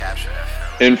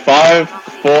In 5,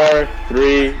 4,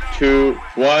 3, 2,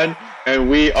 1, and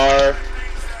we are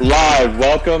live.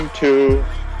 Welcome to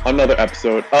another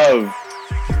episode of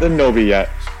the Novi Yet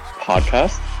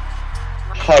podcast.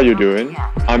 How you doing?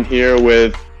 I'm here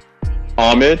with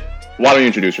Ahmed. Why don't you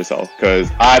introduce yourself? Because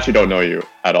I actually don't know you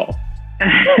at all.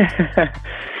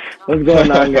 What's going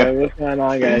on,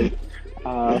 guys?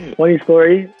 Funny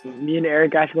story. Me and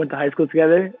Eric actually went to high school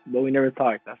together, but we never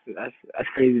talked. That's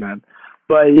crazy, man.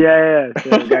 But yeah.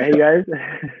 So, hey guys,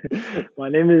 my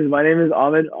name is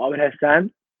Ahmed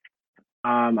Hassan.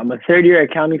 I'm a third year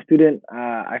accounting student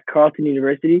at Carleton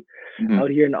University out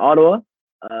here in Ottawa,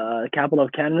 capital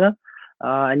of Canada.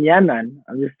 And yeah, man,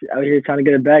 I'm just out here trying to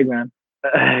get a bag, man.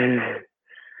 Out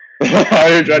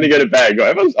here trying to get a bag.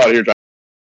 Everyone's out here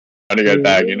trying to get a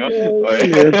bag, you know?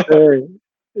 Yes, sir.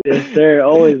 Yes, sir.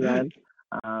 Always, man.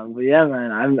 But yeah,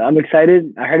 man, I'm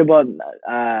excited. I heard about.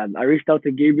 I reached out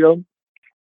to Gabriel,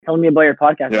 telling me about your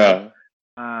podcast. Yeah.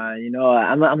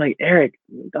 I'm like, Eric,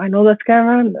 do I know this guy,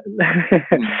 man?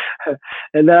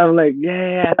 And then I'm like,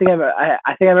 yeah. I think I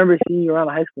remember seeing you around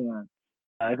high school, man.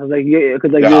 Cause your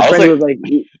friend was like,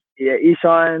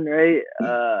 Ishan, right?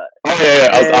 I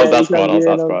was that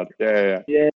squad. Yeah.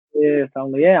 Yeah. So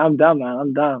I'm like, yeah, I'm down, man.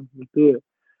 I'm down. Let's do it.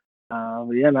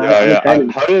 But yeah, man.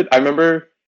 I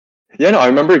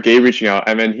remember Gabe reaching out,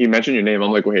 and then he mentioned your name.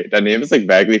 I'm like, wait, that name is like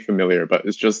vaguely familiar, but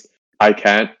it's just I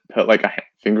can't put like a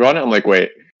finger on it. I'm like,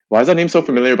 wait, why is that name so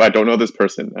familiar? But I don't know this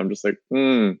person. I'm just like,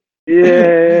 Yeah,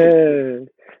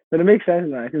 but it makes sense,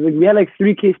 man. Because like we had like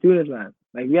 3K students, man.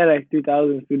 Like we had like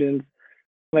 3,000 students.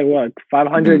 Like what,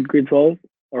 500 grade 12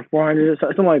 or 400,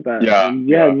 something like that. Yeah.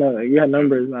 We had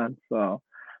numbers, man. So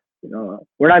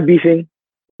we're not beefing.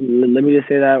 Let me just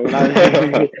say that we're not.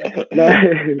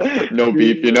 No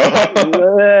beef,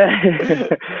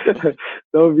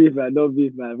 No beef,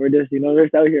 man. We're just, we're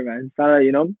just out here, man.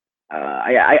 Trying to,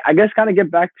 I guess kind of get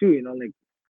back to, like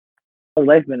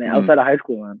life, man, outside of high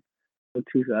school, man. So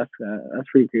that's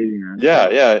pretty crazy, man.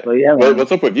 Yeah. So yeah, man.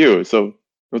 What's up with you? So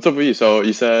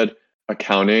you said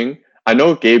accounning. I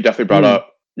know Gabe definitely brought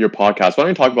up your podcast. Why don't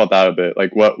you talk about that a bit?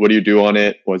 Like, what do you do on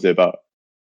it? What's it about?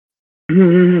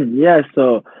 Yeah,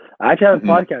 so I actually have a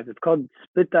podcast. It's called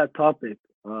Spit That Topic.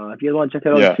 If you guys want to check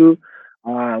it out too,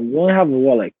 we only have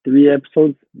 3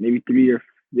 episodes, maybe 3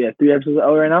 episodes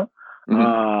out right now.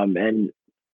 And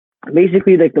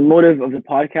basically, like the motive of the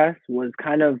podcast was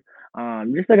kind of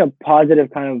just like a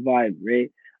positive kind of vibe, right?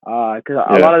 Because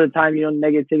a lot of the time,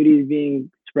 negativity is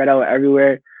being spread out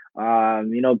everywhere.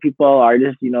 People are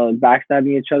just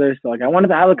backstabbing each other. So like, I wanted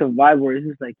to have like a vibe where it's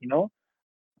just like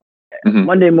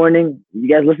Monday morning, you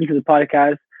guys listen to the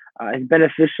podcast. It's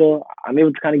beneficial. I'm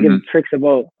able to kind of give tricks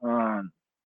about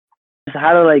just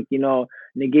how to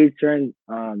negate certain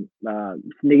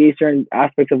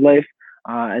aspects of life,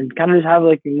 and kind of just have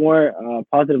like a more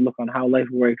positive look on how life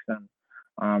works.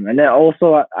 And then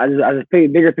also as a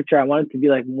bigger picture, I want it to be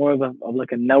like more of a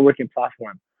networking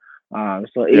platform.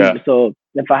 So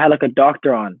if I had like a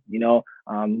doctor on, we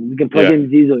can plug in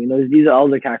Zizo, Zizo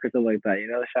Aldic hacker, stuff like that,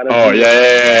 shout out. Oh,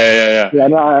 yeah.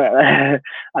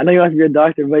 I know you want to be a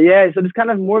doctor, but yeah, so it's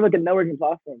kind of more of like a networking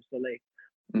platform. So like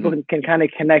people can kind of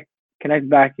connect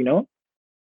back, Yeah,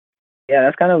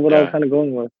 that's kind of what I was kind of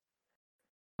going with.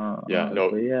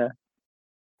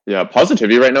 Yeah,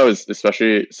 positivity right now is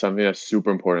especially something that's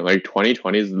super important. Like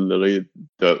 2020 is literally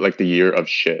the year of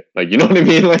shit. Like, you know what I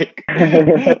mean? Like,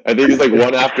 I think it's like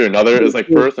one after another. It's like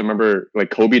first, I remember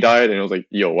like Kobe died, and it was like,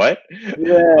 yo, what?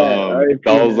 Yeah, that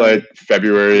was like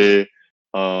February.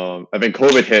 And then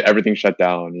COVID hit, everything shut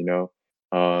down.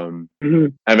 And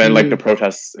then like the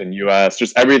protests in US,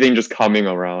 just everything just coming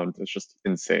around. It's just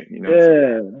insane.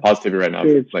 So positivity right now.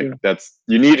 You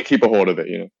need to keep a hold of it.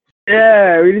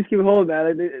 Yeah, we just keep hold, man.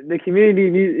 Like, the community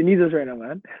needs us right now,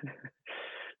 man.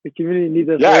 The community needs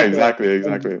us. Yeah, exactly.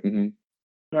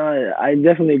 No, I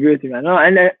definitely agree with you, man. No,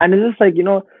 and it's just like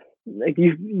like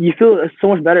you feel so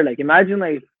much better. Like imagine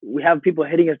like we have people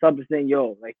hitting us up and saying,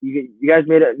 "Yo, like you guys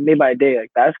made my day."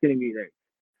 Like that's gonna be like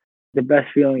the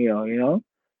best feeling,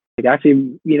 Like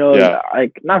actually,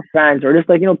 like not fans or just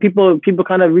like people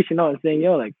kind of reaching out and saying,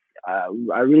 "Yo, like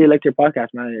I really liked your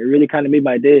podcast, man. It really kind of made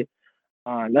my day."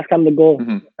 That's kind of the goal.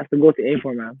 That's the goal to aim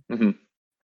for, man.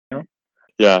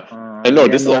 Yeah, and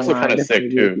this is also kind of sick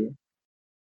too.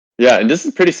 Yeah, and this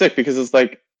is pretty sick because it's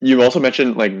like you also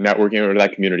mentioned like networking or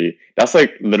that community. That's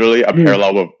like literally a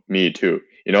parallel with me too.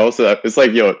 So it's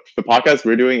like the podcast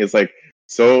we're doing is like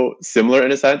so similar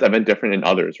in a sense, and then different in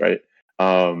others, right?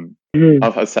 Of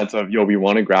a sense of we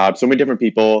want to grab so many different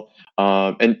people,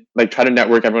 and like try to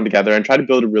network everyone together and try to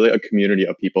build a community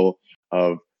of people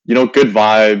of good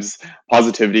vibes,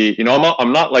 positivity.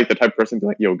 I'm not like the type of person to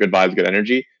like, good vibes, good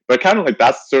energy, but kind of like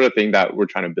that's the sort of thing that we're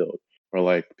trying to build. Or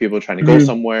like people trying to go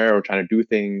somewhere or trying to do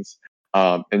things,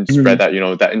 and spread that,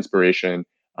 that inspiration,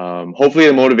 hopefully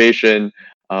the motivation,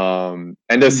 and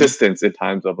the assistance in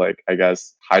times of like, I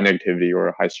guess, high negativity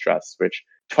or high stress, which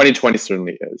 2020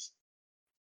 certainly is.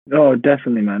 Oh,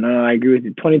 definitely, man. No, I agree with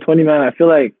you. 2020, man. I feel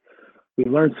like we've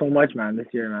learned so much, man, this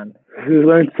year, man. We've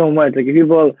learned so much. Like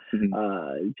people,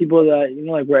 people that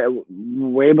like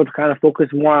we're able to kind of focus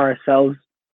more on ourselves.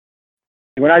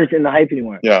 We're not just in the hype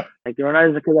anymore. Yeah. Like we're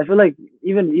not because I feel like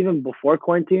even before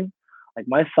quarantine, like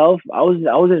myself, I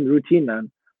was in routine, man.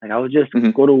 Like I would just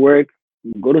go to work,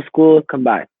 go to school, come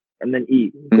back, and then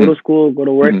eat. Go to school, go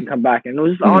to work, and come back. And it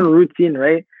was just on routine,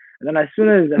 right? And then as soon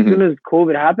as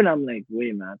COVID happened, I'm like,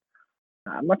 wait, man,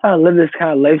 I'm not trying to live this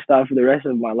kind of lifestyle for the rest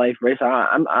of my life, right? So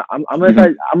I'm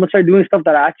gonna start doing stuff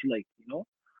that I actually like,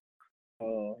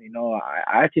 So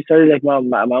I actually started like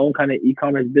my own kind of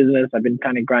e-commerce business. I've been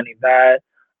kind of grinding that.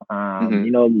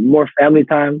 More family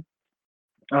time.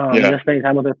 Just spending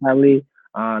time with the family.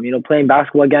 Playing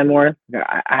basketball again more.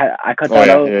 I cut that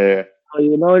out. Yeah.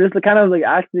 So, just to kind of like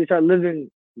actually start living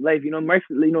life. Marks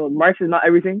is not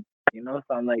everything. So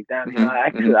I'm like, damn, I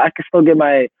can still get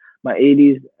my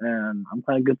 80s, and I'm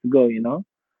kind of good to go.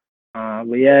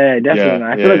 But yeah, definitely, man.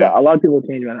 I feel like a lot of people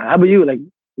change, man. How about you? Like,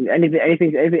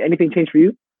 anything changed for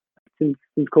you since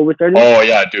COVID started? Oh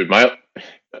yeah, dude. Life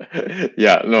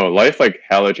like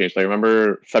hella changed. Like, I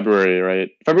remember February, right?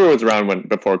 February was around right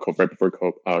before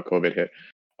COVID hit.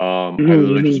 I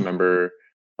literally just remember,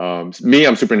 me.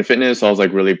 I'm super into fitness, so I was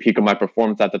like really peaking my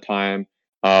performance at the time.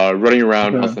 Running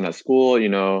around, hustling at school.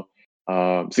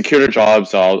 Secured a job,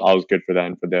 so I was good for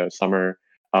then for the summer.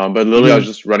 But literally, I was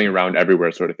just running around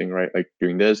everywhere, sort of thing, right? Like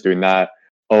doing this, doing that.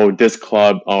 Oh, this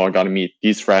club. Oh, I got to meet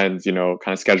these friends. Kind of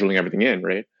scheduling everything in,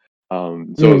 right? So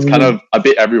it was kind of a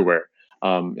bit everywhere.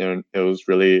 And it was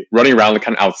really running around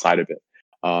kind of outside of it.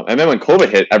 And then when COVID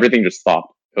hit, everything just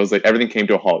stopped. It was like everything came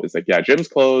to a halt. It's like, yeah, gym's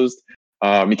closed.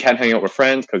 You can't hang out with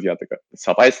friends because you have to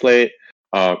self-isolate.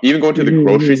 Even going to the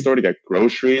grocery store to get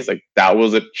groceries, like that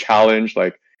was a challenge.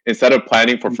 Like, instead of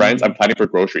planning for friends, I'm planning for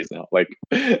groceries now. Like,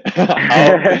 how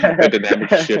the dynamic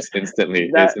shifts instantly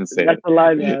is insane. That's a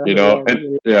lie, man.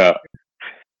 And yeah.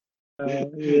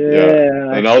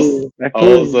 And I was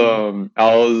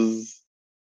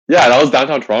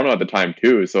downtown Toronto at the time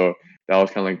too, so that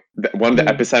was kind of like one of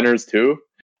the epicenters too.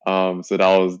 So that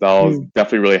was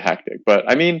definitely really hectic. But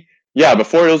I mean, yeah,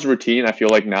 before it was routine. I feel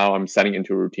like now I'm setting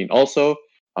into a routine also.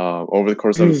 Over the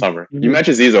course of the summer, you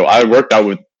mentioned Zizo. I worked out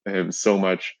with him so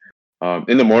much.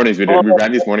 In the mornings we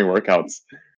ran these morning workouts.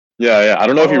 Yeah. I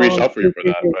don't know if he reached out for you for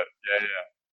that, but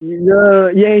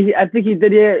yeah. I think he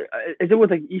did. Yeah, is it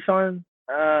with like Ishan?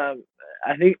 I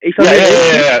think Ishan.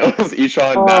 Yeah. It was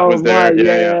Ishan. Matt was there.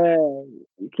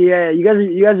 Yeah. You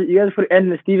guys put Ed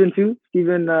and Steven too.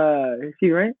 Steven,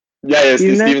 right? Yeah.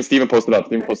 Steven posted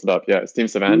up. Yeah, Steven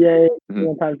Savan. Yeah.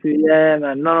 Time too. Yeah,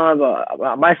 man. No,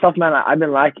 but myself, man, I've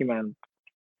been lacking, man.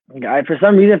 Like, for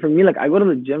some reason, for me, like I go to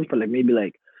the gym for like maybe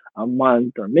like a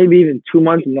month or maybe even 2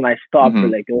 months, and then I stop for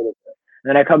like a little bit, and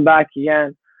then I come back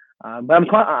again. But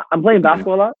I'm playing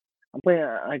basketball a lot. I'm playing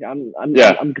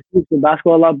I'm competing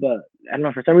basketball a lot, but I don't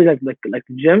know, for some reason, like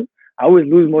the gym, I always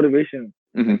lose motivation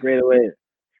right away.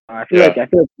 I feel like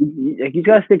you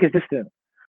gotta stay consistent.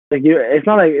 Like it's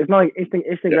not like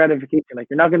instant gratification. Like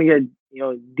you're not gonna get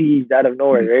D's out of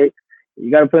nowhere, right? You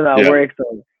gotta put in that work.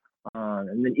 So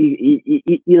and then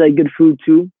eat like good food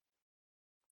too.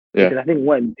 Yeah. Because I think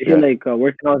working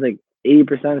out is like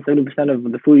 80%, 70%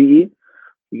 of the food you eat.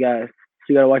 You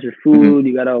gotta watch your food.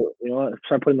 You gotta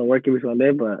start putting the work every single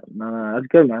day. But no, that's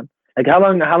good, man. Like how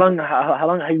long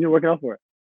have you been working out for?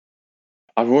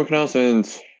 I've been working out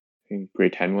since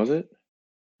grade 10, was it?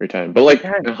 Grade 10. But like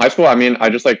in high school, I mean, I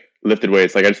just like lifted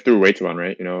weights. Like I just threw weights around,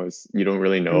 right? You don't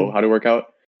really know how to work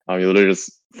out. You literally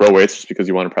just throw weights just because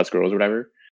you want to press girls or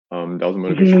whatever. That was a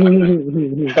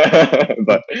motivation.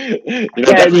 But you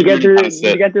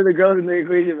get through the girls in the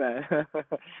equation, man.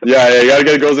 Yeah, you gotta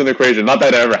get girls in the equation. Not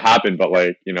that it ever happened, but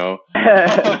like in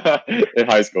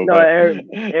high school. No,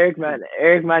 Eric,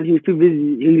 man, he's too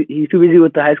busy. He's too busy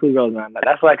with the high school girls, man.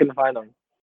 That's why I couldn't find him.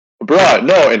 Bruh,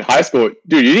 no, in high school,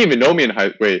 dude, you didn't even know me in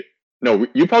high. Wait, no,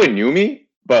 you probably knew me,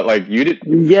 but like you did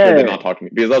not talk to me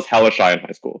because I was hella shy in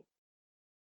high school.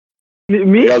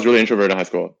 Me? Yeah, I was really introverted in high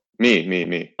school.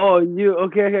 Me. Oh, you?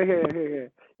 Okay.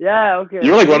 Yeah, okay.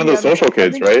 You were like one of those social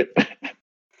kids, right?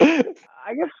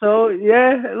 I guess so.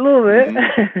 Yeah, a little bit.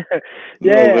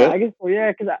 I guess so.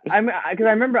 Yeah, because I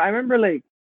remember like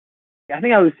I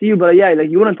think I would see you, but yeah, like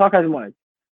you wouldn't talk as much.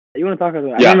 You want to talk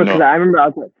about? I Yeah, remember because no. I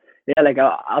remember like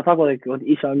I'll talk about like with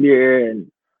Ishan Beer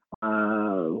and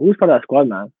who's part of that squad,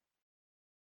 man?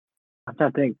 I'm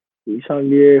trying to think. Ishan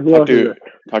Beer. Who else is it?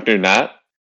 Talk to Nat.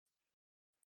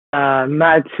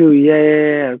 Matt too.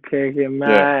 Yeah. Okay, Matt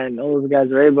Yeah. and all those guys,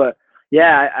 right? But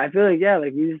yeah, I feel like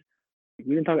like we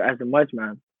didn't talk as much,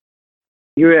 man.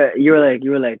 You were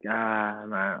like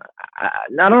man. I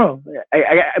don't know.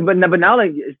 But now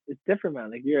like it's different,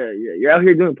 man. Like you're out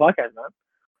here doing podcasts, man.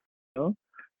 You know?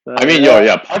 So, I mean,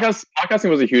 yeah, podcasting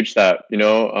was a huge step, it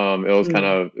was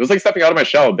it was like stepping out of my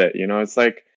shell a bit, it's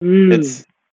like, it's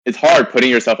hard putting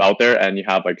yourself out there and you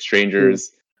have like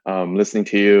strangers, listening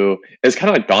to you. It's kind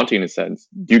of like daunting in a sense.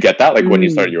 Do you get that? Like when you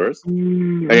start yours?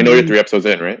 Like, I know you're 3 episodes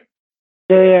in, right?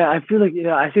 Yeah, I feel like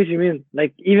I see what you mean.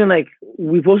 Like even like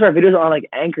we post our videos on like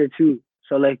Anchor too,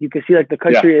 so like you can see like the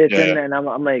country it's in, and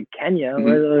I'm like Kenya.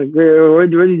 Mm-hmm. Where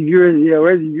these viewers? Yeah,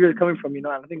 where are these viewers coming from?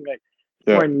 I think like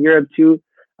more in Europe too.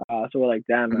 So we're like,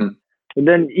 damn, man. But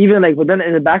then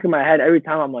in the back of my head, every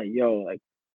time I'm like, yo, like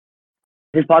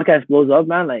this podcast blows up,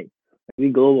 man. Like we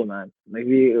global, man. Like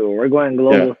we're going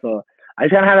global. Yeah. So I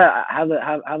just kind of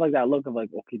have like that look of like,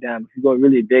 okay, damn, if we go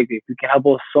really big, if we can help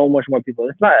out so much more people.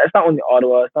 It's not only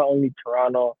Ottawa, it's not only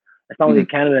Toronto, it's not only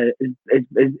Canada.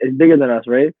 It's bigger than us,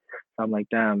 right? So I'm like,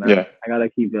 damn, man, I gotta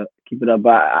keep it up.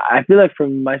 But I feel like for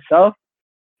myself,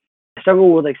 I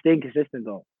struggle with like staying consistent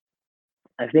though.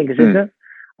 I stay consistent,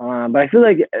 but I feel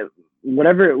like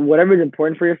whatever is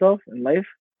important for yourself in life,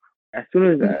 as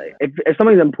soon as if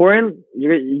something's important,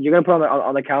 you're gonna put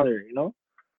on the calendar,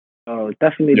 So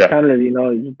definitely the calendar,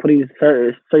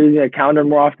 start using a calendar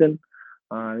more often,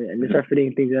 and just start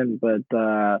fitting things in. But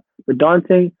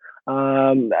daunting,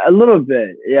 a little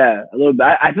bit, yeah, a little bit.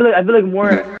 I feel like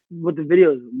more with the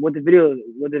video.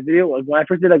 Like when I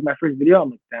first did like my first video,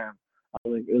 I'm like, damn.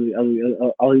 This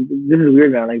is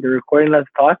weird, man. Like they're recording us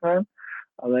talk, man.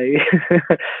 I'm like,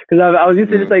 because I was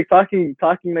used to just like talking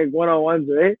like one-on-ones,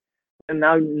 right? And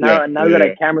now we got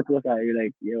a camera to look at. You're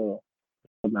like, yo,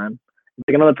 man, it's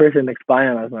like another person like spying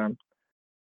on us, man.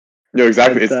 No,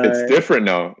 exactly. But, it's different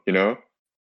now,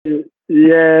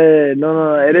 Yeah,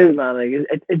 no, it is, man. Like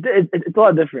it's a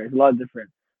lot different. It's a lot different,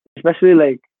 especially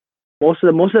like most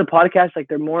of the podcasts, like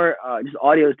they're more just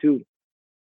audio too.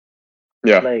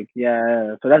 Yeah. Like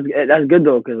so that's good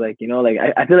though, because like like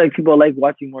I feel like people like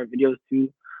watching more videos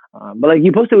too. But like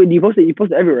you post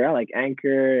it everywhere, like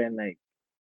Anchor and like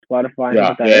Spotify.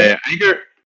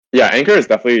 Yeah. Anchor is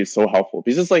definitely so helpful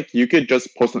because it's like you could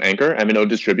just post an Anchor and it'll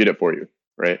distribute it for you,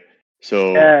 right?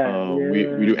 So we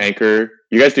do Anchor.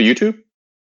 You guys do YouTube?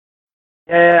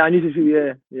 Yeah, on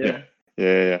YouTube.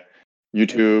 Yeah.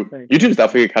 YouTube is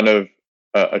definitely kind of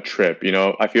a trip.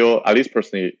 I feel, at least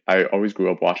personally, I always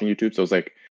grew up watching YouTube, so it's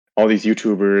like all these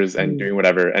YouTubers and doing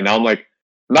whatever, and now I'm like,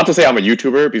 not to say I'm a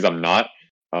YouTuber because I'm not.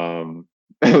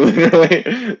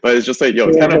 Literally, but it's just like,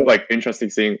 it's kind of like interesting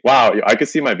seeing, wow, I could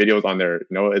see my videos on there.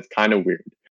 It's kind of weird.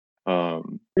 Yeah.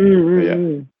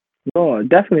 No,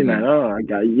 definitely, man. No,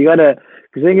 you gotta.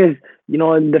 The thing is,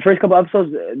 in the first couple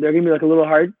episodes, they're gonna be like a little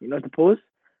hard, to post.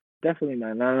 Definitely,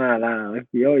 man. No. Like,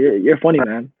 yo, you're funny,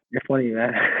 man. You're funny,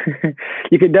 man.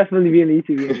 You could definitely be in the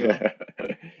YouTube game, bro.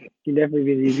 You can definitely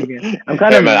be in the YouTube game. I'm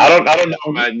kind of. Man, I don't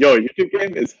know, man. Yo, YouTube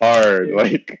game is hard.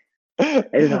 Like.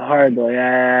 It's hard though.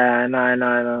 Yeah,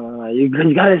 no.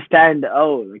 You gotta stand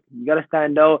out. Like you gotta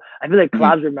stand out. I feel like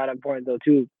collabs are mad important though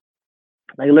too.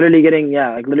 Like literally getting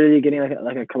like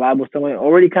a collab with someone,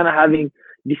 already kind of having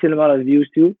decent amount of views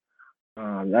too.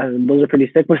 Those are pretty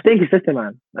sick. But staying consistent,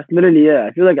 man. That's literally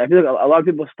I feel like a lot of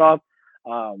people stop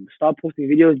posting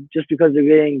videos just because they're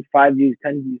getting 5 views,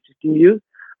 10 views, 15 views,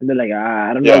 and they're like,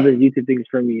 I don't know if this YouTube thing is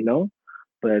for me,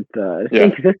 But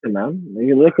staying consistent, man.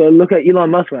 Like, look at Elon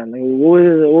Musk, man. Like, what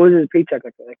was his paycheck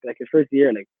like his first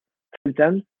year, like 10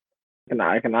 cents,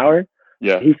 like an hour?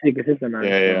 Yeah, he's staying consistent, man.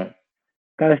 Yeah. So,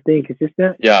 kind of staying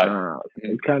consistent. Yeah,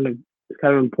 it's kind of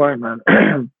important, man.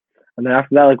 And then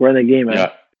after that, like we're in the game,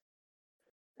 man.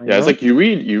 Yeah, it's like you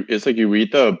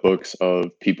read the books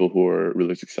of people who are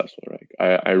really successful, right?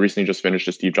 I recently just finished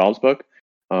the Steve Jobs book,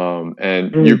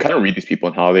 and you kind of read these people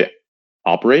and how they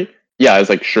operate. Yeah, it's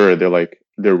like, sure,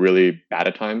 they're really bad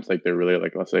at times, like they're really,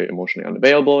 like, let's say, emotionally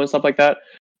unavailable and stuff like that.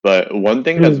 But one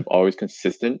thing that's always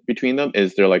consistent between them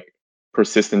is their like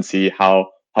persistency,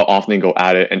 how often they go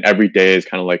at it, and every day is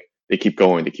kind of like they keep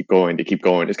going. It's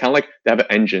kind of like they have an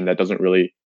engine that doesn't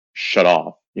really shut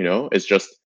off. It's just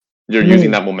they're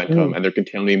using that momentum and they're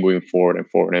continually moving forward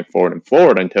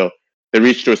until they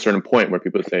reach to a certain point where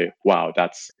people say, wow,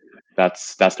 that's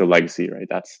their legacy, right?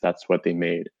 That's what they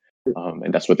made,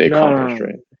 and that's what they accomplished,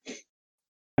 right?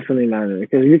 Definitely, man.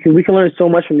 Because we can learn so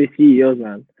much from these CEOs,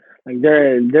 man. Like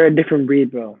they're a different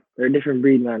breed, bro. They're a different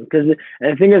breed, man. Because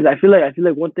and the thing is, I feel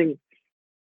like one thing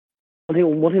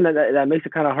that makes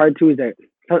it kind of hard too is that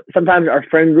sometimes our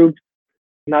friend group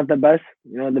not the best.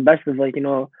 You know, the best is like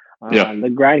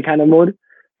the grind kind of mode.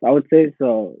 I would say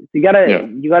so. You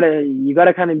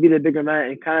gotta kind of be the bigger man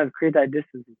and kind of create that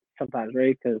distance sometimes,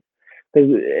 right? Because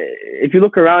if you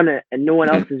look around and no one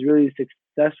else is really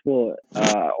successful,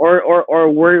 or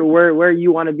where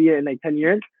you want to be in like 10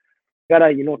 years, you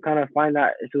gotta kind of find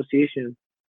that association.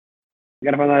 You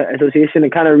gotta find that association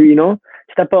and kind of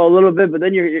step out a little bit, but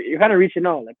then you're kind of reaching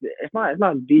out. Like it's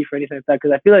not beef or anything like that.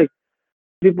 Because I feel like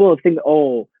people think,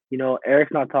 oh,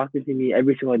 Eric's not talking to me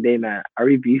every single day, man. Are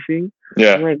we beefing?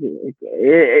 Yeah. I'm like,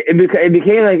 it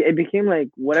became like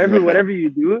whatever you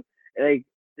do, like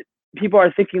people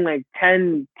are thinking like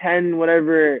 10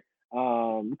 whatever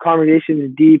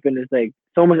conversations deep, and it's like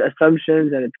so much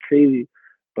assumptions and it's crazy.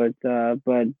 But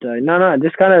no,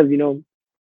 just kind of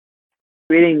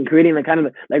creating like kind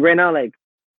of like right now like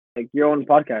your own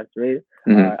podcast, right?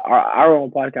 Our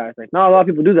own podcast. Like not a lot of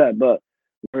people do that, but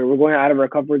we're going out of our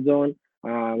comfort zone.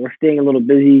 We're staying a little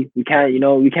busy. We can't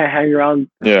hang around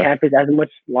campus as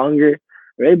much longer,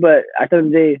 right? But at the end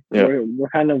of the day, we're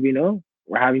kind of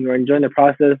we're enjoying the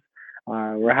process.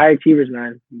 We're high achievers,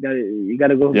 man. You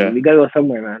gotta go. Yeah. We gotta go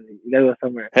somewhere, man. You gotta go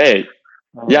somewhere. Hey,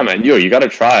 yeah, man. You gotta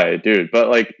try, dude. But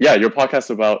like, yeah, your podcast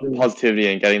is about positivity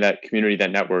and getting that community, that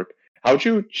network. How'd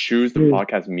you choose the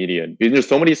podcast medium? Because there's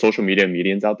so many social media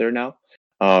mediums out there now.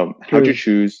 How'd you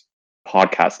choose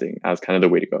podcasting as kind of the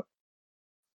way to go?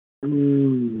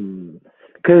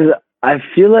 Because I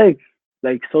feel like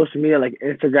social media, like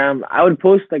Instagram, I would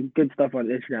post like good stuff on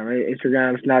Instagram, right?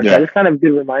 Instagram, Snapchat, just kind of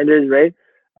good reminders, right?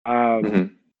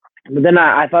 But then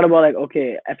I thought about like,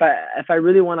 okay, if I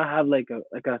really want to have like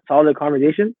a solid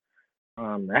conversation,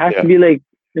 it has to be like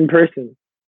in person.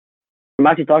 I'm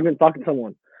actually talking to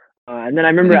someone. And then I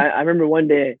remember one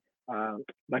day,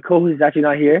 my co-host is actually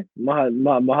not here.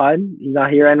 Mahad, he's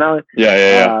not here right now.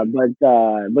 Yeah.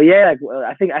 But yeah, like,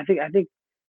 I think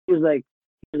he was like,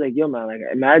 yo, man, like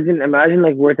imagine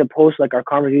like we're to post like our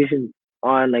conversations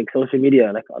on like social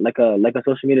media, like a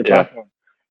social media platform.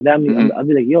 Then I'll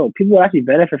be like, yo, people will actually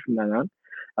benefit from that, man.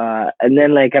 And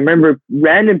then like I remember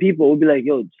random people would be like,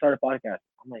 yo, start a podcast.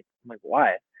 I'm like,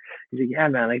 why? He's like, yeah,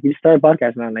 man, like you start a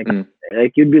podcast, man, like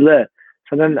you'd be lit.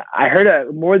 So then I heard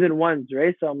it more than once,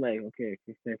 right? So I'm like, okay.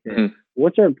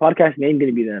 What's our podcast name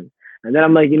gonna be then? And then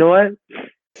I'm like, you know what?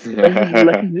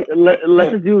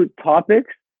 Let's just do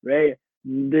topics, right?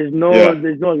 There's no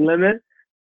limit.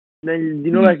 Then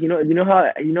like you know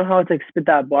how it's like spit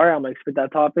that bar. I'm like spit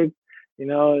that topic,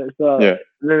 So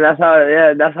then that's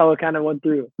how it kind of went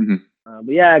through. But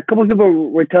yeah, a couple of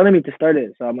people were telling me to start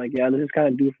it, so I'm like, yeah, let's just kind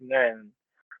of do it from there. And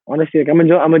honestly, like I'm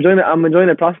enjoying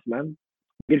the process, man.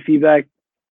 Good feedback.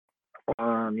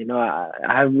 We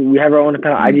have our own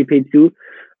kind of IG page too.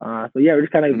 So yeah, we're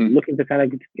just kind of looking to kind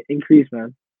of increase,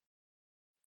 man.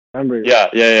 Remember. Yeah.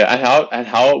 And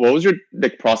what was your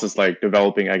process like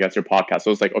developing, I guess, your podcast?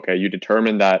 So it's like, okay, you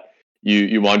determined that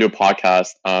you want to do a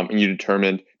podcast, and you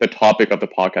determined the topic of the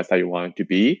podcast that you want it to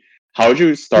be. How did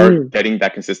you start getting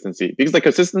that consistency? Because like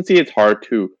consistency, it's hard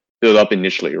to build up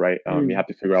initially, right? You have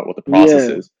to figure out what the process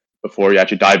is before you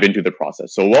actually dive into the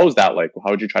process. So what was that like?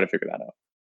 How would you try to figure that out?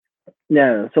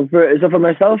 Yeah. So for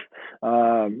myself,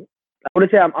 I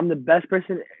wouldn't say I'm the best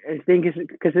person in staying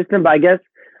consistent, but I guess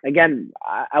again,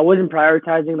 I wasn't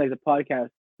prioritizing like the podcast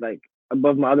like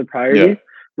above my other priorities.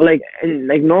 But like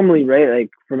normally, right? Like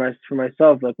for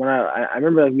myself, like when I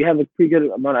remember like we have a pretty good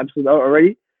amount of episodes out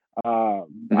already.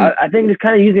 I think just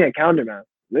kind of using a calendar, man.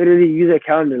 Literally use a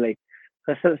calendar, like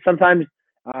cause sometimes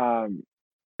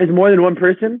there's more than one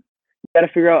person. You gotta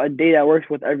figure out a day that works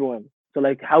with everyone. So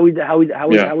like how we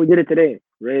did it today,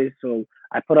 right? So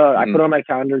I put on my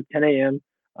calendar 10 a.m.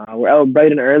 We're out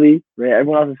bright and early, right?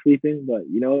 Everyone else is sleeping, but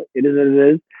it is what it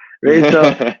is, right? So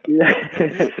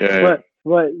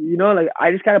but like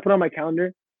I just kind of put on my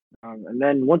calendar, and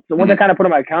then once I kind of put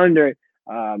on my calendar,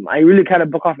 I really kind of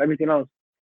book off everything else.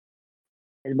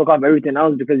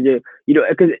 Because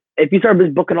because if you start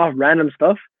just booking off random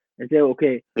stuff and say,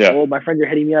 okay, well, my friends are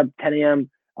hitting me up 10 a.m.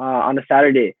 On a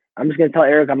Saturday, I'm just gonna tell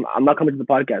Eric I'm not coming to the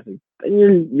podcast. And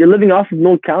you're living off of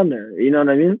no calendar. You know what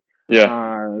I mean?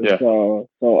 So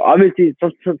obviously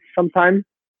sometimes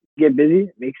you get busy,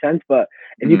 it makes sense. But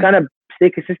if you kind of stay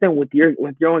consistent with your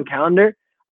own calendar,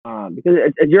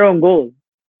 because it's your own goals.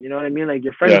 You know what I mean? Like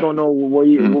your friends don't know where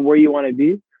you want to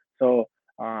be, so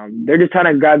they're just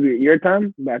trying to grab your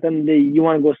time. But at the end of the day, you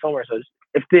want to go somewhere. So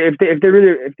if they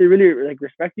really like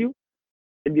respect you,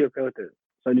 they'd be okay with it.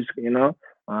 So just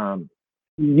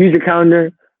use your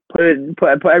calendar,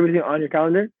 put everything on your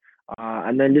calendar,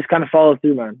 and then just kind of follow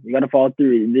through, man. You gotta follow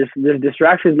through. There's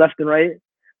distractions left and right.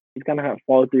 You kind of have to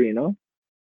follow through, you know.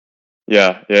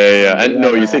 Yeah. And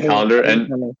no, you say calendar,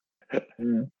 and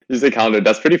you say calendar.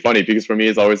 That's pretty funny because for me,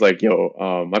 it's always like,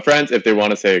 yo, my friends, if they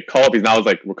want to say call, because now it's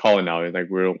like we're calling now, and like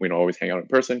we don't always hang out in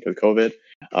person because COVID.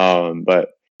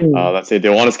 But let's say they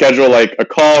want to schedule like a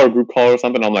call or group call or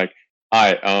something. I'm like, all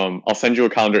right, I'll send you a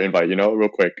calendar invite, real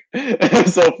quick.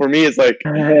 So for me, it's like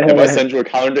if I send you a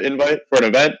calendar invite for an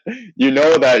event, you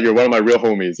know that you're one of my real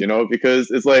homies,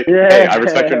 because it's like, hey, I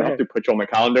respect you enough to put you on my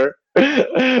calendar.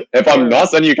 If I'm not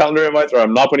sending you calendar invites or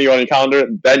I'm not putting you on your calendar,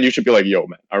 then you should be like, yo,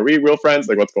 man, are we real friends?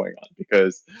 Like, what's going on?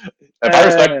 Because if I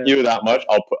respect you that much,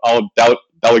 I'll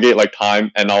delegate like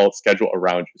time and I'll schedule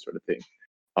around you, sort of thing.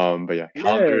 But yeah,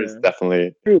 calendar is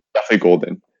definitely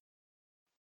golden.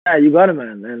 Yeah, you got it,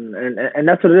 man, and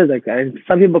that's what it is. Like, and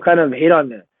some people kind of hate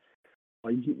on it.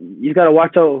 You gotta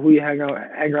watch out who you hang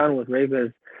around with, right?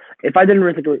 Because if I didn't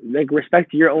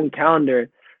respect your own calendar,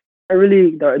 do I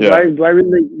really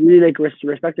like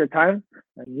respect your time?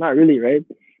 Not really, right?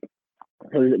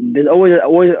 So there's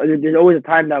always a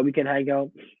time that we can hang out.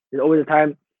 There's always a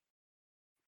time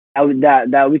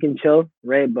that we can chill,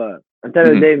 right? But at the end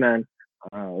of the day, man,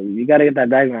 you gotta get that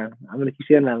bag, man. I'm gonna keep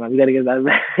saying that, man. You gotta get that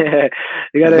bag.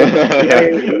 you gotta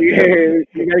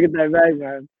get that bag,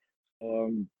 man.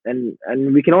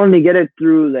 And we can only get it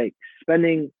through like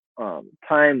spending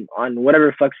time on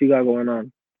whatever fucks you got going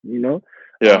on,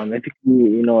 Yeah. If it can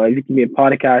be, if it can be a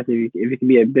podcast, if it can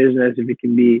be a business, if it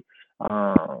can be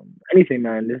anything,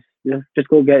 man. Just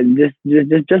go get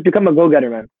just become a go-getter,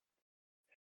 man.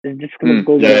 Just become a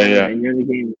go-getter, and you're in the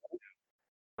game.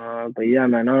 But yeah,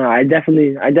 man, no, I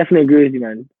definitely agree with you,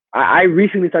 man. I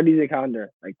recently started using a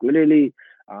calendar, like literally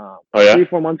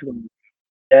 3-4 months ago.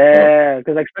 Yeah,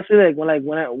 because like especially like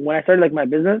when I started like my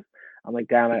business, I'm like,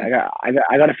 damn, I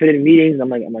got to fit in meetings. I'm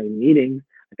like meetings.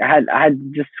 Like I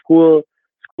had just school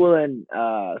and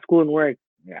work.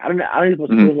 I don't even put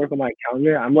school and work on my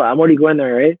calendar. I'm already going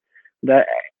there, right? But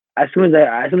as soon as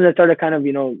I started kind of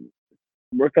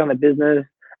working on the business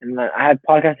and I had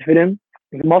podcasts to fit in,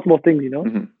 multiple things,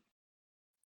 Mm-hmm.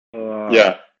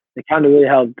 Yeah. The calendar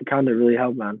really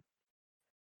helped, man.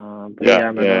 But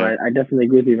yeah, man, I definitely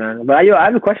agree with you, man. But I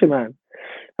have a question, man.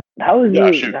 How is the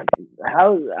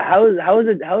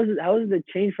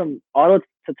change from Ottawa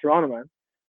to Toronto, man?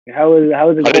 How is it How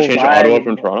going? How did it change Ottawa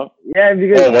from Toronto? Yeah,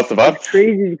 because what's the vibe? It's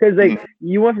crazy because like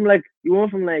you went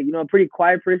from a pretty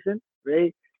quiet person,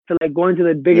 right, to like going to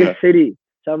the biggest city.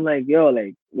 So I'm like, yo,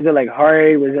 like, was it like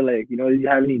hard? Was it like, did you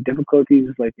have any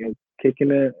difficulties like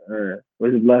kicking it, or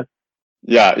was it less?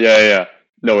 Yeah.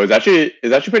 No, it's actually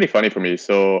pretty funny for me.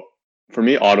 So for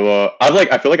me, Ottawa, I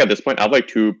feel like at this point I have like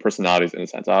two personalities in a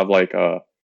sense. I have like I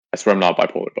swear I'm not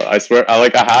bipolar, but I swear I have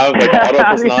like Ottawa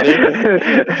personality.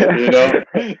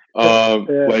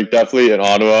 Like definitely in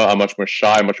Ottawa, I'm much more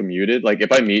shy, much more muted. Like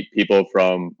if I meet people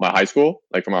from my high school,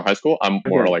 I'm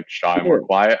more like shy, more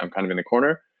quiet. I'm kind of in the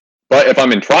corner. But if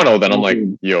I'm in Toronto, then I'm like,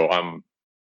 yo, I'm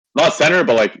not center,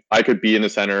 but like I could be in the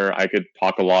center. I could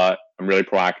talk a lot. I'm really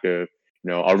proactive.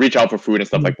 I'll reach out for food and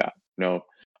stuff like that.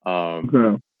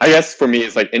 I guess for me,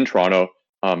 it's like in Toronto,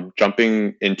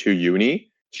 jumping into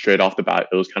uni straight off the bat,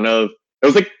 it was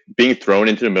like being thrown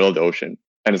into the middle of the ocean,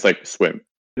 and it's like swim.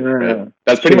 Right?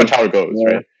 That's pretty much how it goes,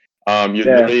 right?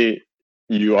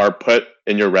 You are put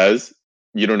in your res.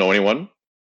 You don't know anyone.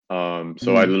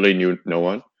 So I literally knew no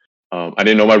one. I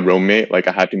didn't know my roommate. Like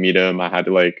I had to meet him. I had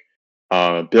to like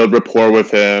build rapport with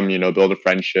him. Build a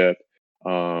friendship.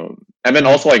 And then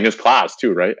also like there's class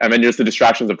too, right? And then there's the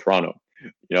distractions of Toronto.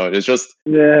 It's just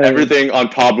everything on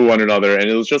top of one another, and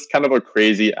it was just kind of a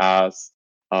crazy ass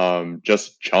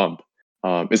just jump.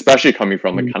 Especially coming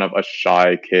from like kind of a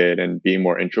shy kid and being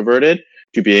more introverted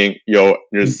to being,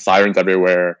 there's sirens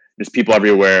everywhere, there's people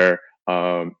everywhere.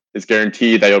 It's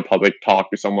guaranteed that you'll probably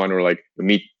talk to someone or like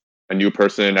meet a new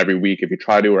person every week if you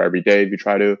try to, or every day if you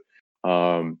try to.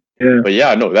 But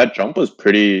yeah, no, that jump was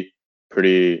pretty.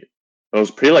 It was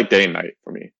pretty like day and night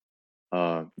for me.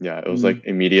 It was like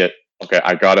immediate. Okay,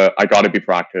 I gotta be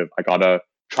proactive. I gotta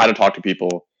try to talk to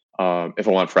people. If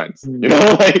I want friends,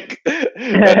 like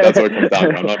that's what it comes down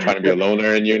to. I'm not trying to be a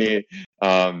loner in uni.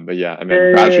 But yeah, and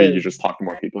then gradually you just talk to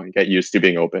more people and get used to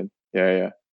being open. Yeah.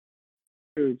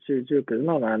 True. Because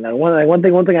no, man. One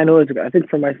thing I know is I think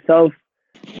for myself,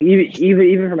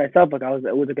 even for myself, like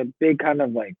it was like a big kind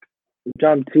of like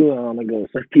jump too. Like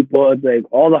it's like people, it's like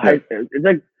all the it's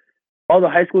like all the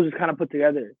high schools just kind of put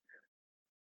together.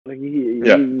 Like you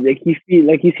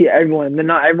see everyone, and then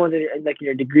not everyone's in, like in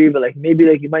your degree, but like maybe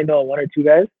like you might know one or two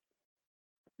guys,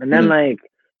 and then like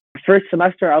first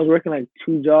semester I was working like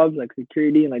 2 jobs, like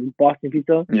security and like Boston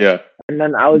Pizza. Yeah. And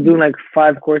then I was doing like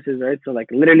 5 courses, right? So like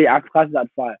literally after classes at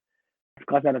 5. After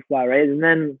classes at 5, right? And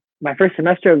then my first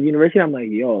semester of university, I'm like,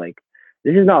 yo, like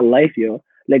this is not life, yo.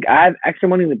 Like I have extra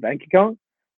money in the bank account.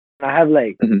 I have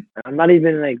like I'm not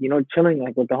even like chilling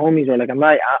like with the homies, or like I'm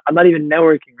not even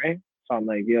networking, right? So I'm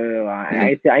like, yo,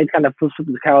 I kind of flip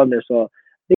the calendar. So I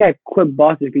think I quit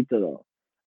Boston Pizza though.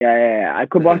 Yeah. I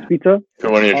quit Boston Pizza. For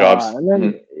one of your jobs. And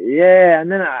then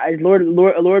and then I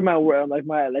lowered my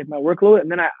my workload,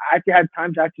 and then I actually had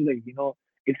time to actually like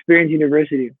experience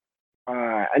university.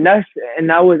 And that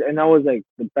was like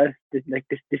the best this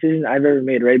decision I've ever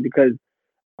made, right? Because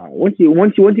once you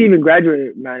even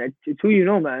graduate, man, it's who you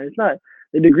know, man. It's not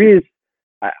the degree is.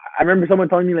 I remember someone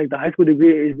telling me like the high school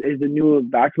degree is the new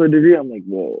bachelor degree. I'm like,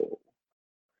 whoa,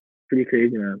 pretty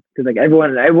crazy, man. Because like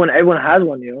everyone has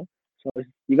one, So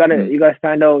you gotta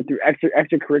stand out through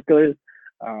extracurriculars,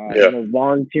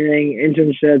 volunteering,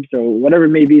 internships, or whatever it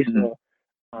may be. So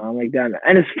like that,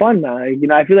 and it's fun, man.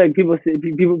 Like, I feel like people think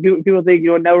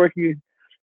networking is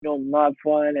not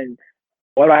fun, and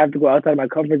why do I have to go outside my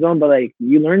comfort zone? But like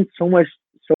you learn so much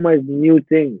new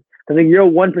things. Cause like you're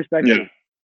one perspective.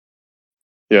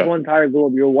 Yeah. The whole entire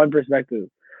globe, you're one perspective.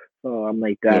 So I'm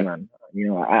like that, man.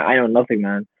 I know nothing,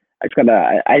 man. I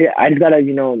just gotta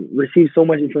receive so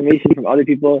much information from other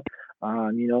people,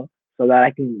 so that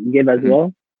I can give as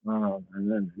well.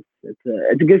 And then it's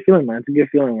a good feeling, man. It's a good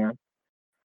feeling, man.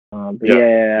 But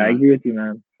I agree with you,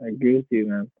 man.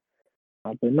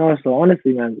 But no, so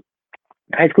honestly, man,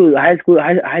 high school's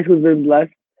been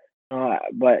blessed.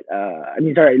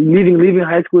 Leaving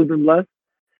high school has been blessed.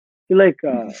 I feel like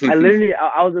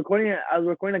I was recording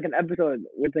like an episode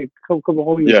with like a couple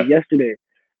homies yesterday,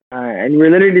 and we're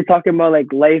literally talking about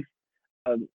like life.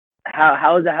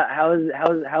 How is it?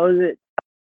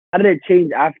 How did it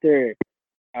change after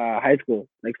high school?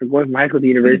 Like for going from high school to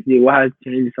university, what has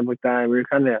changed, stuff like that. And we were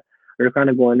kind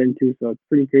of going into, so it's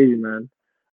pretty crazy, man.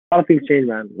 A lot of things change,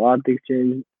 man. A lot of things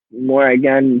change. More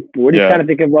again, we're just kind of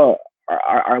thinking about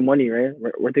our money, right?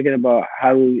 We're thinking about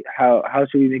how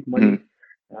should we make money,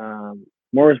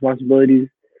 more responsibilities,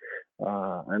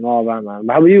 and all that, man.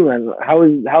 But how about you, man? How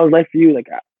is life for you? Like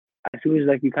as soon as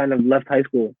like you kind of left high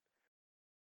school.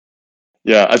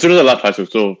 Yeah, as soon as I left high school.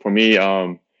 So for me,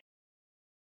 I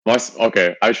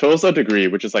chose a degree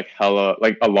which is like hella,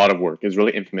 like a lot of work. It's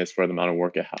really infamous for the amount of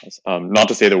work it has. Not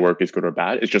to say the work is good or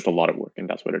bad. It's just a lot of work, and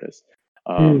that's what it is.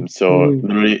 So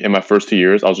literally in my first 2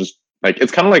 years, I was just like,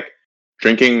 it's kind of like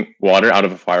drinking water out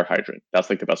of a fire hydrant. That's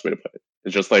like the best way to put it.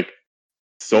 It's just like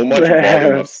so much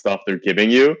volume of stuff they're giving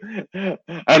you.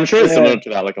 I'm sure it's similar to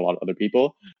that, like a lot of other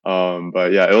people.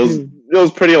 But yeah, it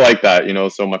was pretty like that,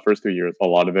 So my first 2 years, a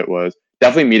lot of it was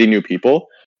definitely meeting new people,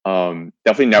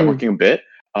 definitely networking a bit,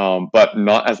 but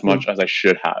not as much as I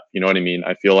should have. You know what I mean?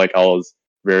 I feel like I was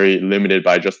very limited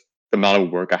by just the amount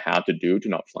of work I had to do to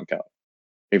not flunk out.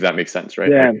 If that makes sense,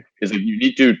 right? Yeah. Is like you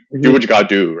need to do what you gotta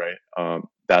do, right?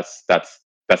 That's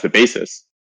the basis.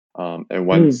 And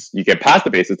once you get past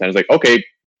the basis, then it's like, okay,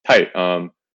 tight.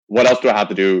 What else do I have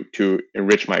to do to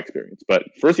enrich my experience? But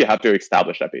first, you have to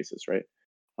establish that basis, right?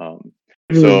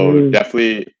 So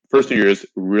definitely, first 2 years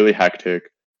really hectic,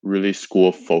 really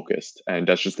school focused, and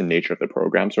that's just the nature of the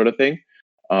program, sort of thing.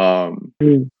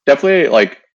 Definitely,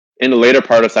 like in the later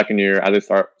part of second year, as I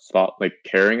start like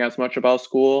caring as much about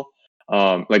school,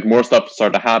 like more stuff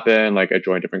started to happen. Like I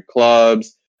joined different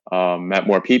clubs, met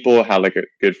more people, had like a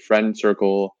good friend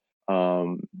circle,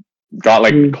 got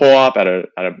like co-op at a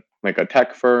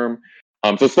tech firm.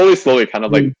 So slowly kind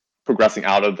of like progressing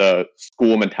out of the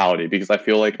school mentality, because I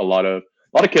feel like a lot of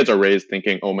kids are raised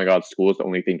thinking, oh my God, school is the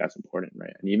only thing that's important,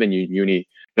 right? And even uni,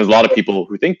 there's a lot of people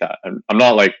who think that. And I'm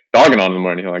not like dogging on them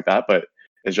or anything like that, but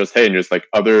it's just, hey, and there's like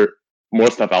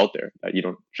more stuff out there that you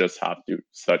don't just have to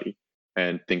study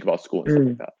and think about school and stuff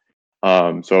like that.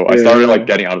 So I started like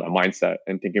getting out of that mindset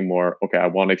and thinking more, okay, I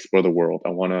want to explore the world. I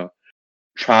want to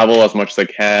travel as much as I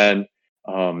can,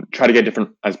 try to get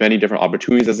as many different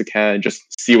opportunities as I can,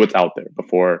 just see what's out there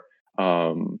before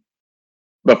kind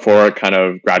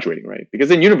of graduating, right?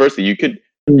 Because in university, you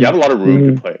have a lot of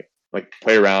room to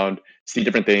play around, see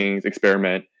different things,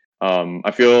 experiment.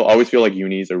 I always feel like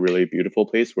uni is a really beautiful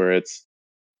place where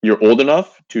you're old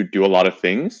enough to do a lot of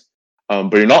things,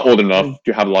 but you're not old enough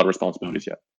to have a lot of responsibilities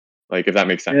yet. Like, if that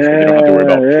makes sense. Like, you don't have to worry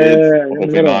about kids, or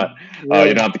hopefully not.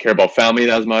 You don't have to care about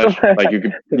family as much. Like,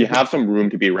 you have some room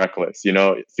to be reckless,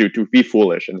 to be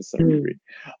foolish in some degree.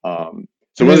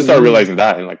 So once I started realizing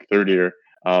that in like third year,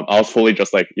 I was fully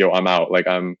just like, yo, I'm out. Like,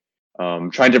 I'm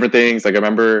trying different things. Like, I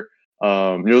remember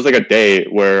it was like a day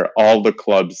where all the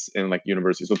clubs in like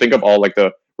university. So think of all like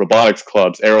the robotics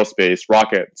clubs, aerospace,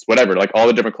 rockets, whatever, like all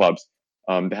the different clubs.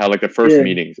 They had like the first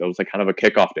meetings. It was like kind of a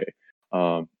kickoff day.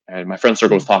 And my friend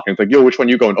circle was talking. It's like, yo, which one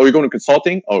you going? Oh, you're going to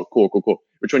consulting? Oh, cool.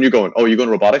 Which one you going? Oh, you going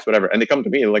to robotics? Whatever. And they come to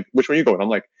me like, which one you going? I'm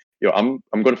like, yo, I'm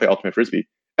going to play ultimate frisbee.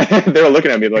 They were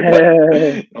looking at me like, what?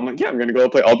 I'm like, yeah, I'm going to go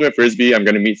play ultimate frisbee. I'm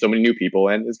going to meet so many new people,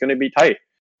 and it's going to be tight.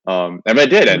 And I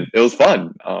did, and it was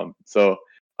fun. So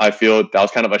I feel that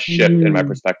was kind of a shift in my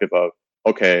perspective of,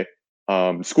 okay,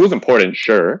 school is important,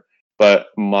 sure, but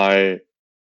my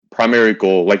primary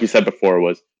goal, like you said before,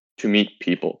 was to meet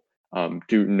people,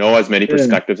 to know as many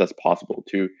perspectives as possible,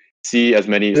 to see as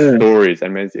many stories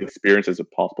and many experiences as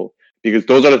possible, because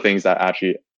those are the things that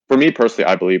actually, for me personally,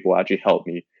 I believe will actually help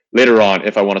me later on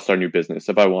if I want to start a new business,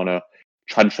 if I want to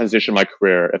try to transition my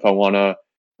career, if I want to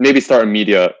maybe start a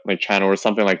media like channel or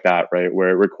something like that, right, where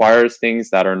it requires things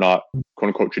that are not quote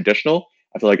unquote traditional.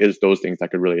 I feel like it's those things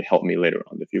that could really help me later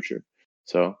on in the future.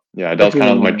 So yeah, that was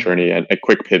kind of my journey and a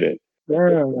quick pivot.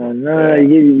 Yeah, man. No,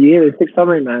 you gave a sick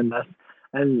summary, man.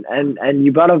 And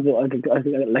you brought up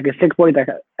like a sick point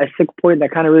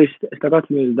that kind of really stuck out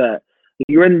to me is that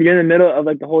you're in the middle of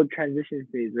like the whole transition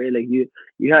phase, right? Like you're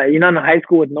not in high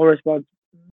school with no response.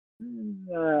 I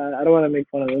don't want to make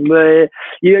fun of them, but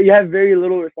you have very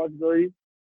little responsibility.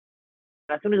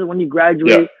 As soon as when you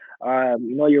graduate,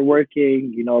 you're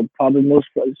working,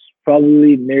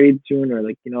 probably married soon, or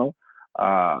like you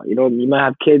might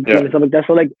have kids and stuff like that.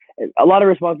 So like a lot of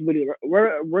responsibility.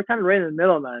 We're kind of right in the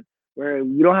middle, man, where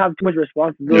we don't have too much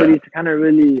responsibility to kind of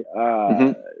really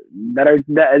that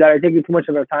are taking too much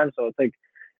of our time. So it's like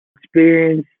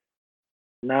experience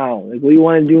now, like what you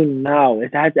want to do now.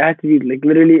 It has to be like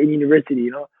literally in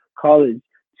university, college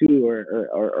too,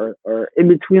 or in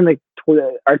between like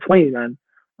our 20s, man.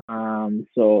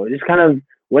 So just kind of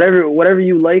whatever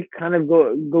you like, kind of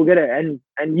go get it,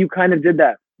 and you kind of did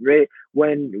that, right?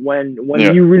 When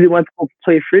you really want to go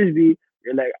play frisbee,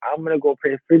 you're like, I'm gonna go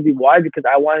play frisbee. Why? Because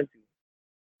I wanted to.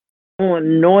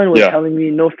 No one was telling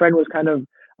me. No friend was kind of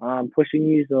pushing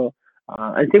me. So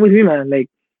and same with me, man. Like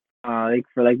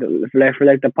for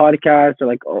the podcast or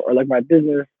like my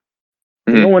business.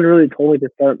 No one really told me to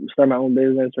start my own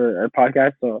business or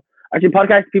podcast. So actually,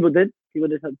 podcast people did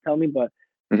tell me, but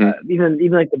even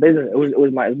like the business, it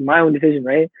was my own decision,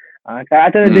 right? At the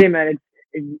end of the day, man,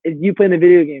 it's you playing the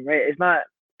video game, right? It's not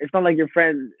like your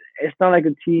friend. It's not like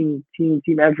a team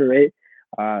effort, right?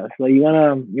 So you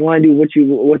wanna do what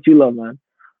you love, man.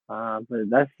 But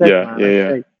that's sick, man.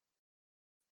 That's sick.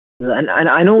 And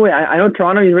I know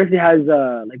Toronto University has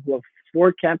like what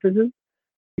 4 campuses?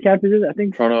 I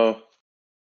think. Toronto.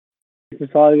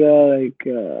 Mississauga, like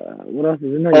what else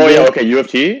is in there? Oh yeah, okay, U of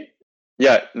T.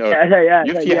 Yeah, no.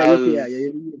 U of T has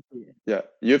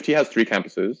U of T has 3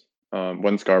 campuses. One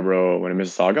in Scarborough, one in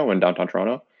Mississauga, one in downtown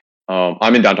Toronto.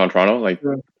 I'm in downtown Toronto. Like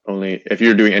only if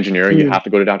you're doing engineering, you have to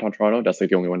go to downtown Toronto. That's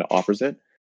like the only one that offers it.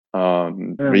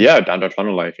 But yeah, downtown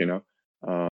Toronto life,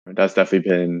 that's definitely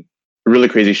been a really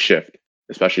crazy shift,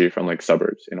 especially from like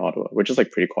suburbs in Ottawa, which is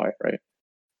like pretty quiet, right?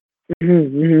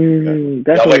 You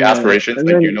have like aspirations, like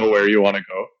then, you know where you want to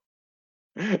go.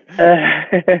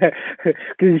 Because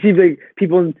you see like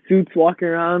people in suits walking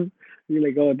around, you're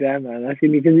like, oh damn, man, that's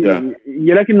gonna be because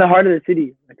you're like in the heart of the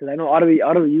city. Because I know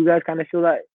Ottawa, you guys kind of feel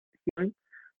that, because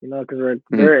they're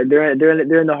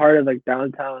in the heart of like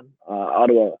downtown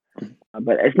Ottawa,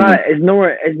 but it's not it's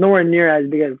nowhere near as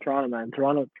big as Toronto, man.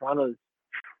 Toronto's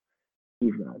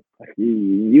huge, man. Like,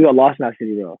 you got lost in that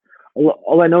city, bro.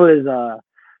 All I know is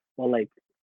like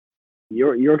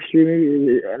York Street,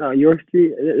 maybe. No, York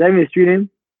Street. Is that even a street name?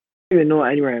 I don't even know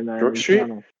anywhere, man. York Street?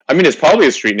 I mean, it's probably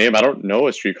a street name. I don't know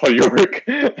a street called York.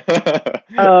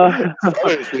 No,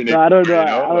 I don't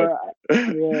know.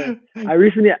 I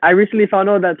recently found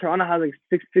out that Toronto has like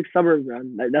six suburbs,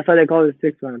 man. Like, that's why they call it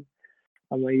 6, man.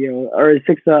 I'm like, or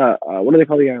 6. What do they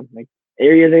call it again? Like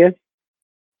areas, I guess.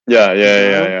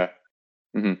 Yeah.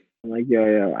 Mm-hmm. I'm like,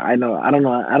 I know. I don't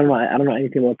know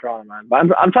anything about Toronto, man. But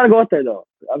I'm trying to go out there though.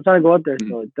 I'm trying to go out there,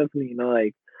 so it's definitely,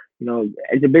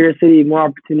 it's a bigger city, more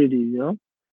opportunities,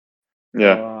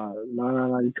 Yeah. So,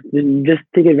 no. Just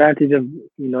take advantage of,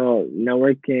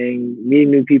 networking,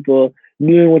 meeting new people,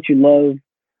 doing what you love.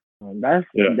 That's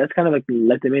kind of like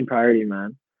the main priority,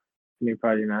 man.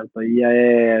 So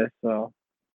yeah. So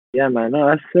yeah, man. No,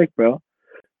 that's sick, bro.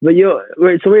 But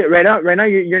wait, right now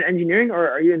you're in engineering, or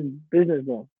are you in business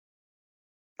though?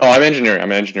 Oh, I'm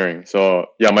engineering. So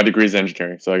yeah, my degree is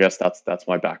engineering. So I guess that's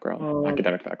my background,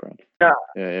 academic background.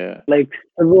 Yeah. Like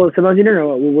civil engineering,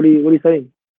 or what are you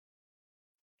studying?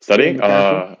 Studying?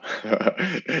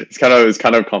 It's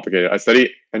kind of complicated. I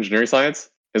study engineering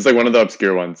science. It's like one of the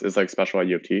obscure ones. It's like special at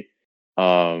U of T.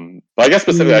 But I guess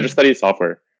specifically, I just study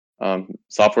software.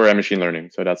 software and machine learning.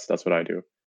 So that's what I do.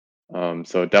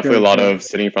 So definitely a lot of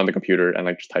sitting in front of the computer and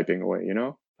like just typing away,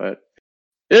 but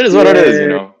it is what it is,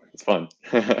 It's fun.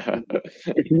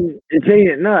 it's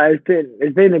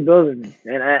paying the bills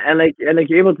and like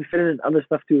you're able to fit in other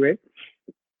stuff too, right?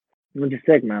 Which is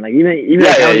sick, man. Like even you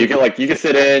can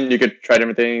sit in, you could try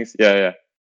different things. Yeah.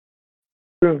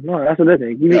 No, that's what I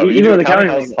think. Even with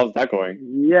accounting, how's that going?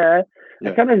 Yeah.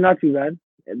 Accounting's not too bad.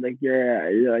 Like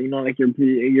you're like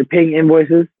you're paying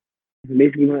invoices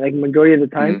basically like majority of the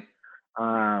time.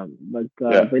 But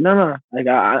no. Like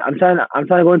I'm trying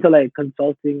to go into like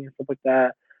consulting and stuff like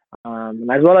that. And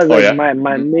as well as my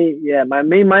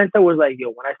main mindset was like,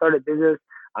 when I started business,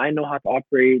 I know how to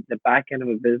operate the back end of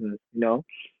a business,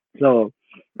 So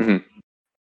that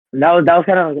was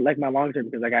kind of like my long term,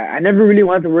 because like I never really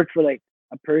wanted to work for like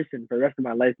a person for the rest of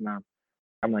my life now.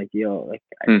 I'm like,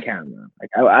 I can't, man.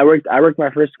 Like I worked my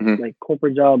first like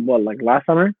corporate job like last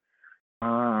summer.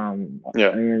 And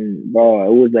bro,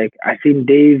 it was like I seen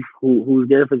Dave who's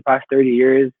there for the past 30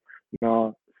 years,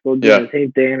 still doing the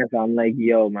same thing. And so I'm like,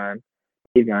 man,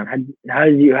 Dave, man, how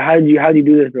do you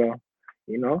do this, bro?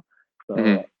 So so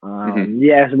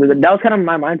that was kind of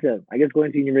my mindset, I guess,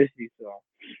 going to university. So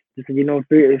just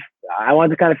if I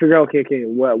wanted to kind of figure out, okay,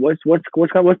 what's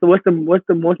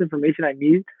the most information I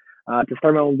need to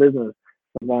start my own business.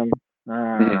 So,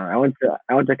 I went to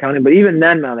accounting, but even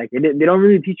then, man, like they don't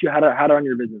really teach you how to run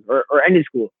your business or any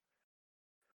school,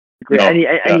 any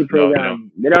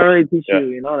program. They don't really teach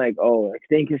you, like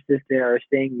staying consistent or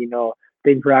staying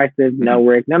proactive,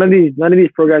 network. None of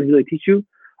these programs really teach you.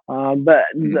 But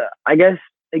I guess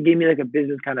it gave me like a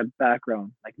business kind of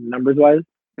background, like numbers wise.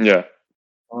 Yeah.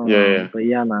 But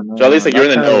yeah, man. So at least like you're in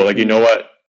the know, like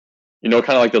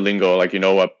kind of like the lingo, like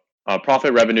what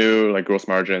profit, revenue, like gross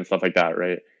margin, stuff like that,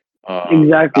 right?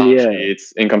 Exactly. Balance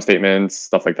sheets, income statements,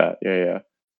 stuff like that. Yeah,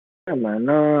 man.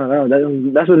 No.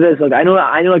 That's what it is. Like I know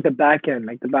like the back end,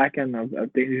 of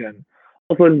things, and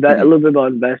also a little bit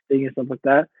about investing and stuff like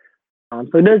that. So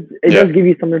it does give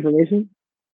you some information.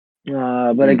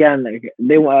 But again, like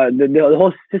the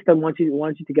whole system wants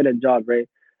you to get a job, right?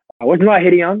 Which I'm not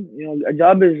hitting on. A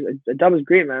job is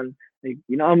great, man. Like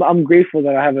I'm grateful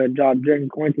that I have a job during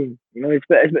quarantine.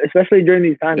 Especially during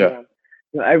these times, man.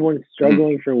 Everyone's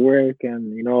struggling for work,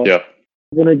 and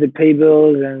wanted to pay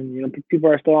bills, and people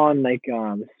are still on like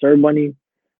CERB money.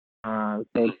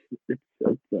 So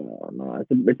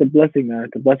it's a blessing, man.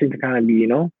 It's a blessing to kind of be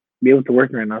able to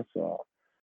work right now. So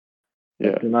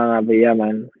but yeah,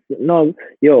 man. No,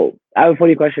 I have a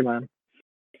funny question, man.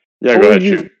 Yeah, go ahead,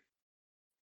 shoot.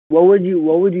 What would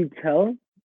you tell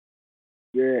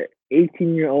your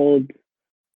 18-year-old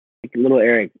like little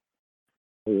Eric?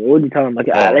 What would you tell him, like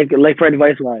for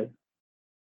advice wise?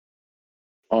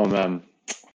 Oh man,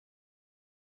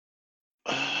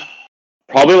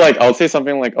 probably like I would say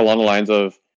something like along the lines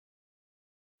of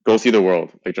go see the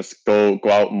world, like just go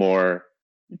out more.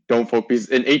 Don't focus.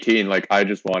 In 18, like I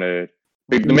just wanted.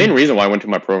 The main reason why I went to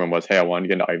my program was, hey, I wanted to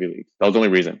get into Ivy League. That was the only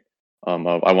reason. I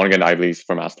want to get into Ivy Leagues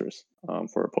for masters,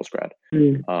 for post grad.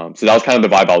 So that was kind of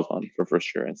the vibe I was on for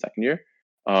first year and second year.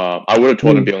 I would have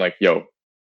told him, being like, yo,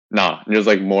 nah, there's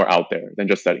like more out there than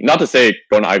just studying. Not to say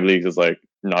going to Ivy Leagues is like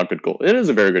not a good goal. It is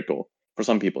a very good goal for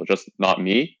some people, just not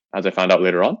me, as I found out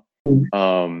later on.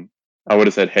 I would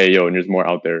have said, hey, yo, and there's more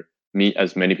out there. Meet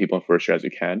as many people in first year as you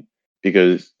can,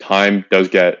 because time does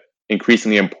get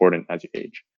increasingly important as you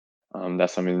age.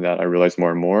 That's something that I realize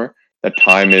more and more, that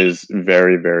time is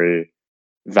very, very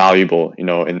valuable,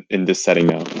 in this setting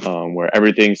now, where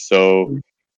everything's so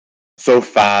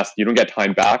fast. You don't get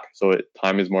time back. So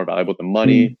time is more valuable than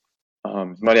money.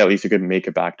 Money, at least you could make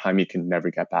it back. Time you can never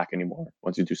get back anymore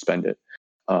once you do spend it.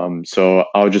 So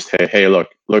I would just say, hey, look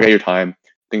at your time.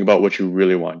 Think about what you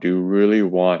really want. Do you really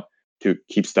want to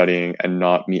keep studying and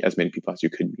not meet as many people as you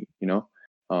could meet,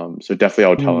 So definitely I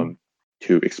would tell him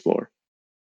to explore.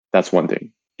 That's one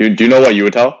thing. Do you know what you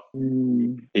would tell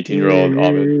 18-year-old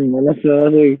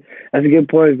Ahmed? That's a good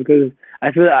point, because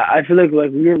I feel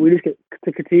like we just get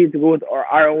to continue to go with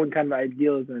our own kind of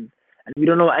ideals, and we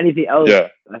don't know anything else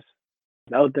that's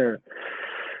out there.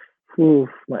 My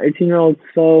 18-year-old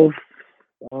self,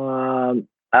 I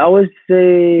always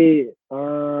say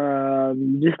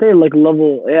just stay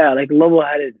level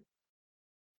headed.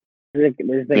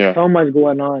 There's so much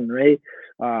going on, right?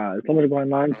 So much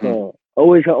going on. So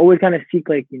always kind of seek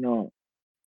I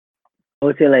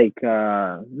would say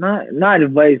not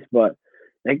advice, but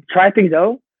like try things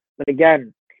out. But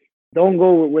again, don't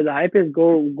go where the hype is.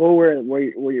 Go where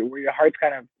your heart's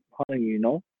kind of calling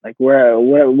you. Like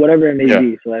whatever it may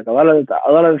be. So like a lot of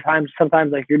the times,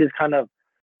 sometimes like you're just kind of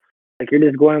like you're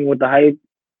just going with the hype,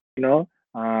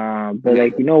 But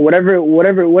like whatever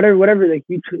like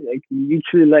you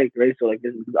truly like, right? So like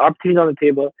there's opportunities on the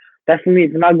table. Definitely,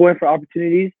 if you're not going for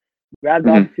opportunities, grab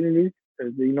the opportunities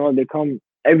because they come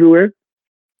everywhere.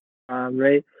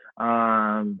 Right.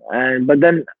 And but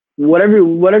then whatever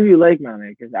you like, man.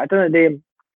 Because at the end of the day,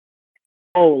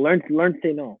 learn to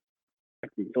say no.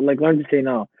 So like learn to say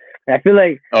no. And I feel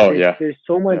like there's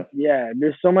so much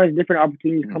there's so much different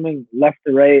opportunities coming left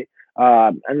to right.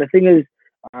 And the thing is,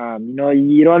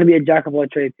 you don't want to be a jack of all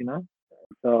trades,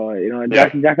 So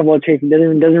jack of all trades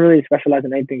doesn't really specialize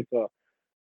in anything. So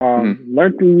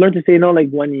learn to say no, like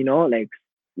when like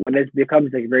when it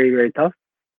becomes like very very tough.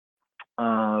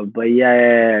 But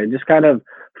just kind of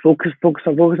focus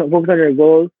on your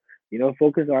goals.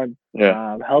 Focus on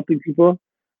helping people.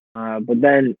 But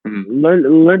then learn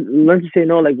to say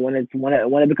no, like when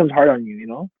it becomes hard on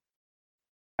you.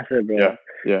 That's it, bro.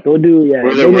 Don't do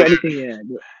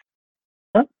anything.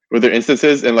 Huh? Were there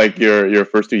instances in like your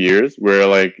first 2 years where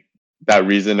like that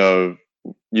reason of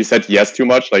you said yes too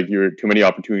much, like you're too many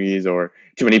opportunities or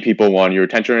too many people want your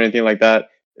attention or anything like that?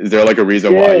 Is there like a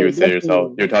reason why you would say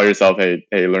yourself, you tell yourself, hey,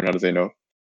 learn how to say no?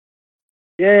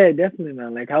 Yeah, definitely,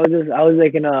 man. Like I was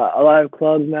like in a lot of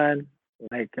clubs, man.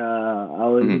 Like I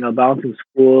was, balancing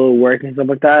school, work, and stuff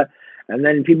like that. And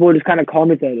then people would just kind of call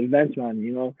me to events, man.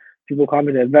 People call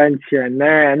me to events here and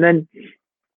there. And then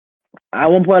at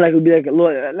one point, like it would be like a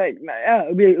little,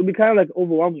 it'd be kind of like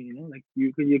overwhelming, like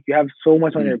you have so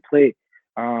much on your plate.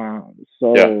 But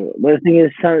the thing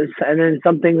is, and then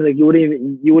some things like you wouldn't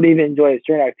even enjoy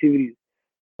certain activities.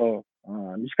 So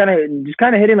just kind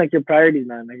of hitting like your priorities,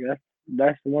 man. Like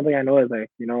that's the one thing I know is like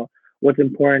what's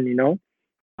important, and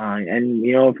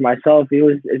for myself,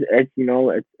 it's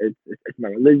my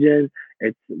religion,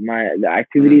 it's the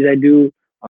activities I do,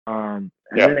 and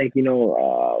then like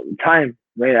time,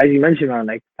 right? As you mentioned, man,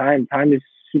 like time is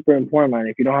super important, man.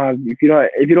 If you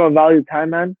don't value time,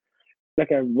 man,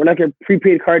 we're like a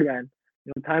prepaid card, man.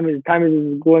 Time is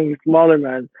going smaller,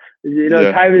 man.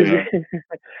 Time is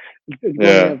it's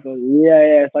going up. So,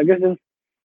 So I guess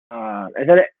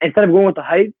instead of going with the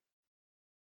hype,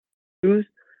 choose,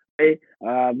 right?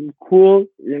 Cool.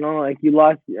 Like you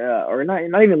lost, or not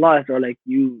even lost, or like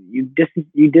you distance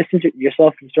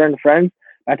yourself from certain friends.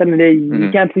 At the end of the day,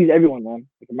 you can't please everyone, man.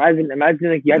 Like imagine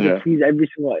like you have to please every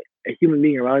single human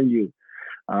being around you.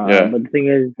 But the thing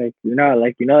is, like you're not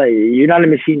a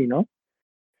machine,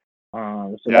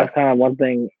 So that's kind of one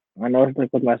thing I noticed,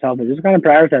 like with myself, is just kind of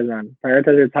prioritize, man.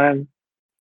 Prioritize your time.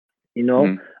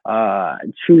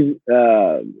 Choose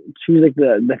like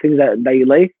the things that you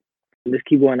like, and just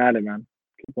keep going at it, man.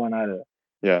 Keep going at it.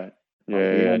 Yeah.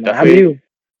 Definitely. How about you?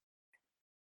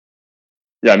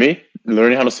 Yeah, me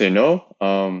learning how to say no.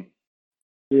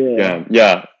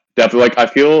 Definitely. Like I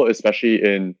feel, especially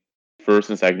in first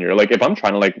and second year, like if I'm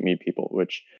trying to like meet people,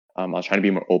 which I was trying to be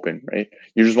more open, right?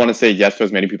 You just want to say yes to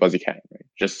as many people as you can, right?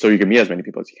 Just so you can meet as many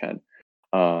people as you can.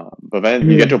 But then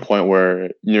you get to a point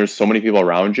where there's so many people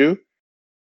around you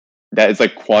that it's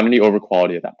like quantity over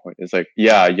quality at that point. It's like,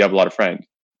 yeah, you have a lot of friends,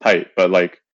 tight, but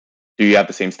like, do you have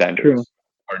the same standards?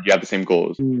 Or do you have the same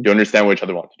goals? Do you understand what each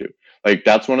other want to do? Like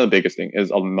that's one of the biggest things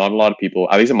is not a lot of people,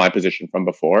 at least in my position from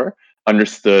before,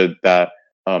 understood that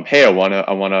hey,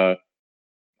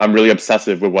 I'm really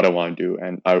obsessive with what I want to do,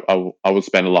 and I will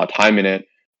spend a lot of time in it.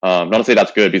 Not to say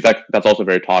that's good, because that's also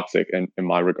very toxic in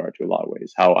my regard to a lot of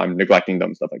ways, how I'm neglecting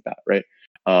them, stuff like that, right?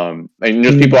 And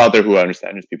there's people out there who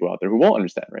understand, there's people out there who won't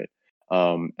understand, right?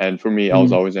 And for me, I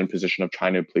was always in a position of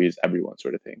trying to please everyone,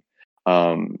 sort of thing.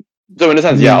 So in a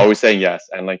sense, always saying yes,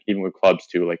 and like even with clubs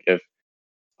too, like if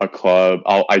a club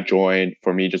I joined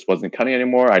for me just wasn't cutting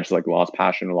anymore, I just like lost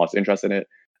passion, lost interest in it,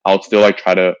 I'll still like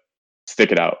try to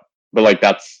stick it out. But like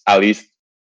that's at least,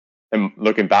 and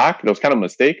looking back, that was kind of a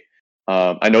mistake.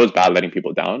 I know it's bad letting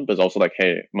people down, but it's also like,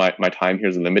 hey, my time here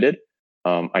is limited.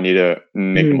 I need to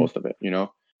make the most of it.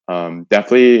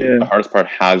 Definitely the hardest part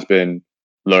has been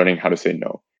learning how to say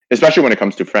no, especially when it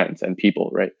comes to friends and people,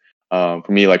 right? For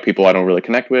me, like people I don't really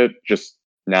connect with, just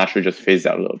naturally just phase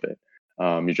out a little bit.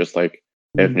 You just like,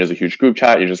 if there's a huge group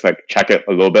chat, you just like check it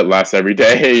a little bit less every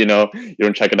day. You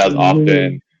don't check it as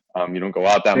often. You don't go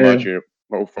out that much. You're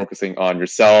more focusing on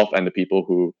yourself and the people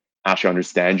who actually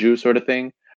understand you, sort of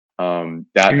thing.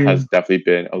 That has definitely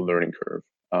been a learning curve,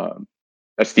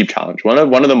 a steep challenge. One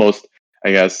of the most,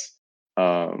 I guess,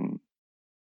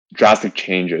 drastic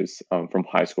changes from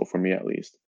high school, for me at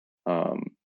least,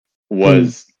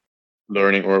 was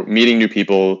learning or meeting new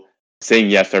people, saying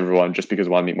yes to everyone just because I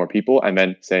want to meet more people, and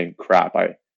then saying, crap,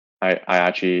 I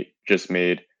actually just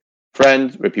made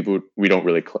friends with people we don't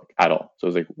really click at all. So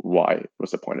it's like, why?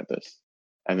 What's the point of this?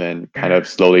 and then kind of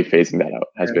slowly phasing that out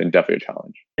has been definitely a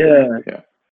challenge.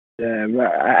 Yeah, but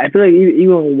I feel like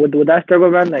even with that struggle,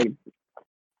 man, like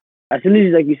as soon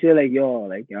as like you say like yo,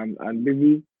 like I'm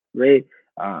busy, right?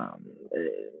 Um,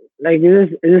 like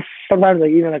it's just sometimes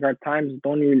like even like our times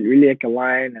don't really like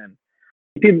align, and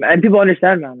people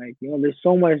understand, man. Like there's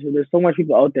so much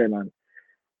people out there, man.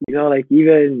 Like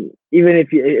even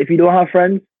if you don't have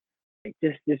friends, like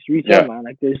just reach out, man.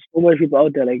 Like there's so much people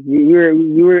out there. Like we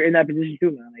were in that position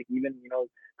too, man. Like even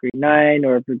grade 9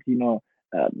 or if it's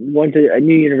going to a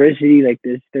new university. Like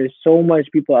there's so much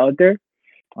people out there.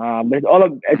 But it's all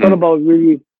about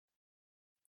really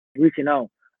reaching out.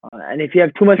 And if you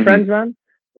have too much friends, man,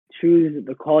 choose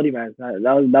the quality, man. That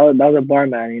was a bar,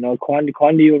 man.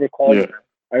 Quantity over quality, man.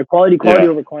 Or quality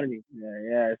over quantity.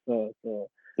 Yeah. So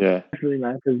definitely,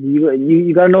 man. Because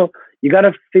you gotta know, you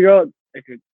gotta figure out like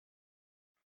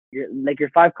your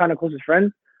 5 kind of closest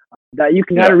friends that you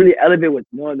can kind of really elevate with.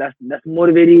 That's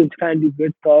motivating you to kind of do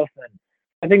good stuff. And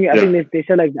I think they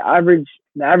said like the average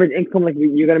income like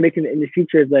you're gonna make in the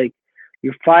future is like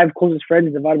your 5 closest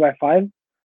friends divided by 5.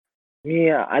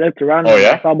 Yeah, I looked around. Oh,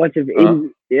 yeah? I saw a bunch of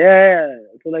 80. Yeah.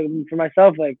 So like for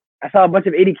myself, like I saw a bunch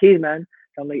of 80Ks, man.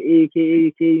 So I'm like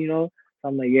 80K. So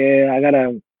I'm like, yeah, I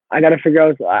gotta figure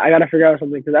out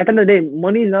something, because at the end of the day,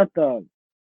 money is not the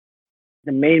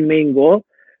main goal.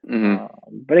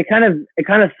 But it kind of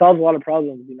solves a lot of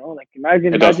problems. Like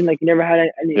imagine like you never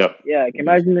had any. Yeah. Like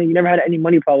imagine like you never had any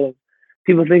money problems.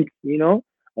 People think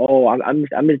oh I'm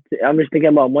just thinking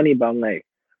about money, but I'm like,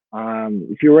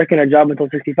 if you're working a job until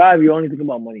 65, you only think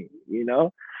about money.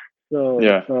 So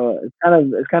it's kind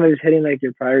of just hitting like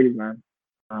your priorities, man.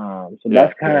 So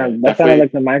that's kind of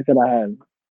like the mindset I had.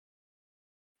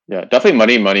 Yeah,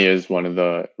 definitely money is one of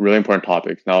the really important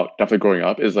topics. Now, definitely growing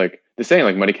up is like the saying,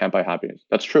 like money can't buy happiness.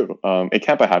 That's true. It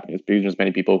can't buy happiness because there's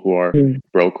many people who are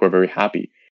broke who are very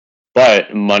happy.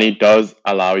 But money does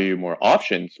allow you more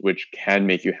options, which can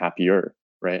make you happier,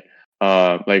 right?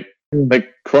 Like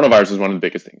coronavirus is one of the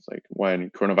biggest things. Like when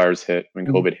coronavirus hit, when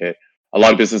COVID hit, a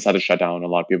lot of businesses had to shut down. A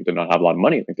lot of people did not have a lot of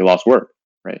money. Like they lost work,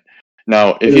 right?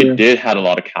 Now, if you did had a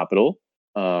lot of capital,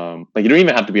 like you don't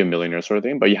even have to be a millionaire sort of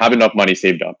thing, but you have enough money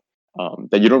saved up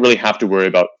that you don't really have to worry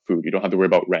about food. You don't have to worry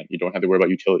about rent. You don't have to worry about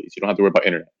utilities. You don't have to worry about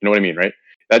internet. You know what I mean, right?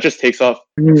 That just takes off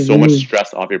so much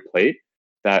stress off your plate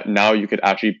that now you could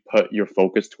actually put your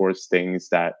focus towards things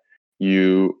that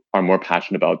you are more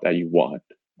passionate about, that you want,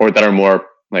 or that are more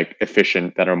like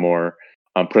efficient, that are more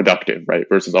productive, right?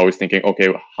 Versus always thinking, okay,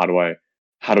 how do I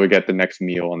get the next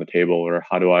meal on the table, or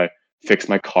how do I fix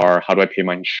my car? How do I pay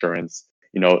my insurance?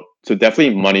 So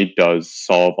definitely money does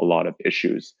solve a lot of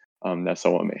issues that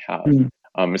someone may have,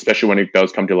 especially when it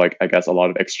does come to like, I guess, a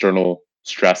lot of external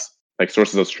stress, like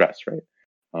sources of stress, right?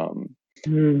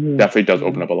 Definitely does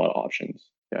open up a lot of options.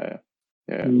 Yeah,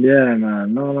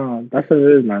 man. No, that's what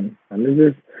it is, man. And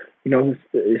it's just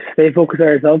stay focused on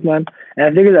yourself, man.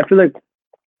 And I feel like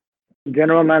in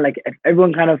general, man, like if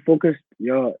everyone kind of focused,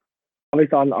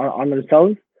 obviously on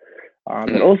themselves,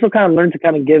 but also kind of learn to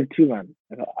kind of give too, man.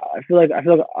 Like, I feel like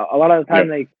a lot of the time,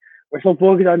 like we're so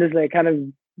focused on just like kind of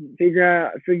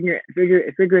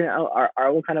figuring out our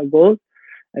own kind of goals,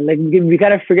 and like we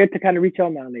kind of forget to kind of reach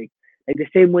out, man. Like the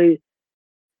same way,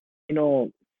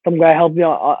 some guy helped me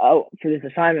out for this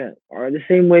assignment, or the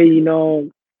same way,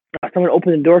 someone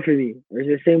opened the door for me, or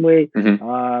the same way,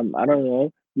 I don't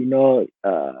know,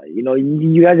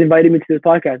 you guys invited me to this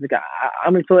podcast. Like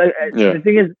the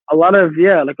thing is, a lot of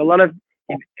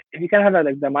if you kind of have that,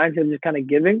 like the mindset of just kind of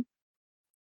giving,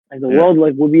 like the world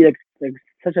like would be like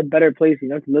such a better place,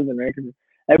 to live in, right? Because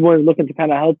everyone's looking to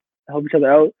kind of help each other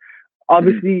out.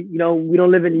 Obviously, we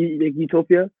don't live in like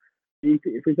utopia,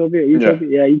 utopia,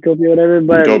 whatever.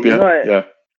 But utopia,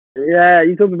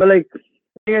 utopia. But like, the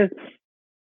thing is,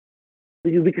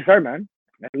 we can start, man.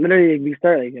 Like, literally, we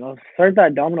start start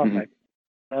that domino effect.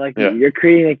 You're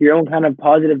creating like your own kind of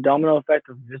positive domino effect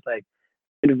of just like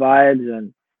good vibes,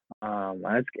 and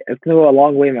it's gonna go a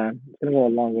long way, man. It's gonna go a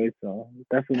long way. So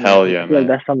definitely, hell yeah, man. Like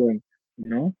that's something,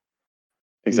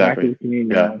 Exactly.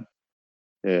 Yeah,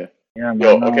 man.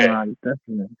 Yo, okay.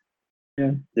 Definitely.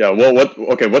 Yeah. Well,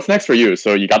 what's next for you?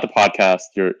 So you got the podcast.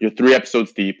 You're 3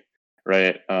 episodes deep,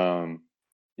 right?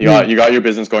 You got your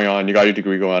business going on. You got your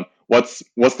degree going on. What's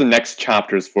the next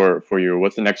chapters for you?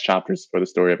 What's the next chapters for the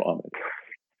story of Ahmed?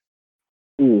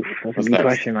 Oof, that's a good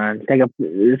question, man.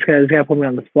 It's gonna put me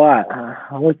on the spot.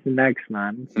 What's the next,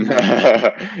 man?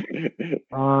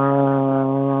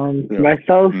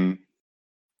 Myself,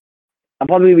 I'll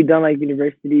probably be done like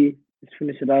university, just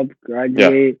finish it up,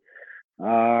 graduate,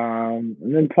 and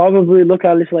then probably look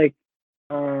at just like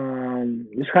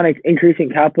just kind of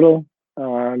increasing capital,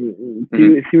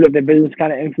 see what the business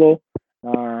kind of inflow.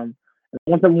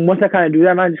 Once I kind of do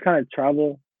that, man, just kind of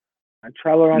travel. I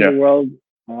travel around the world.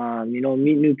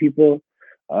 Meet new people.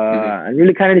 And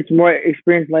really kind of just more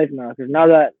experience life now. Because now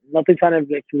that nothing's kind of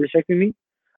like restricting me,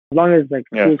 as long as like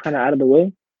school's kind of out of the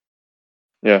way.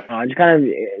 Yeah. I just kind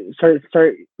of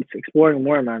start exploring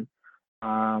more, man.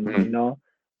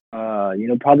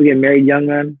 Probably get married young,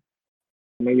 man.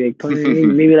 Maybe like 20,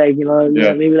 maybe like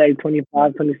maybe like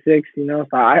 25, 26. So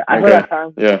I still got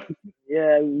time.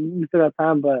 Yeah, we still got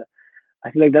time, but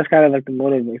I feel like that's kind of like the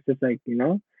motive. It's just like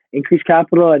increase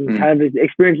capital and kind of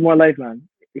experience more life, man.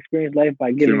 Experience life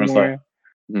by giving more.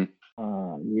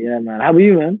 Yeah, man. How about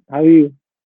you, man? How are you?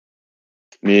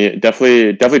 Me,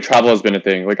 definitely travel has been a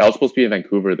thing. Like I was supposed to be in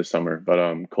Vancouver this summer, but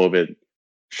COVID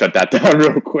shut that down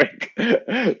real quick.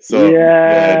 So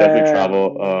definitely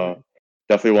travel.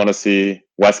 Definitely want to see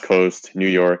West Coast, New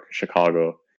York,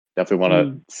 Chicago. Definitely want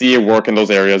to see and work in those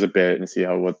areas a bit and see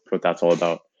what that's all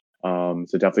about. So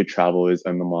definitely travel is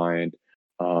on the mind.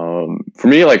 For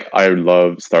me, like I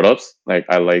love startups. Like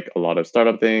I like a lot of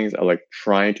startup things. I like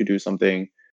trying to do something,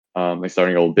 like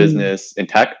starting a little business in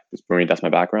tech. Because for me, that's my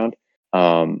background.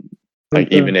 Like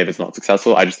even if it's not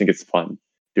successful, I just think it's fun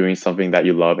doing something that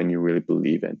you love and you really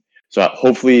believe in. So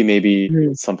hopefully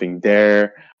maybe something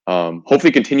there.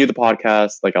 Hopefully continue the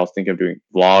podcast. Like I was thinking of doing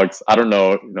vlogs. I don't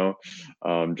know,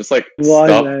 just like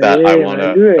stuff that I want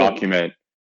to document,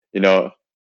 Yeah.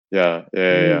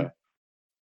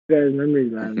 Guys,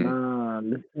 memories,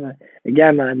 man.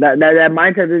 Again, man, that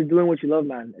mindset is doing what you love,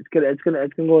 man. It's gonna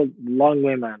go a long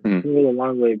way, man. It's gonna go a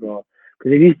long way, bro.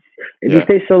 Because if you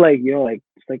stay so like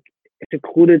it's like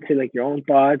secluded to like your own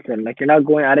thoughts and like you're not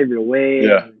going out of your way.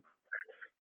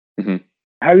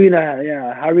 How are you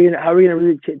gonna how are we gonna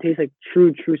really taste like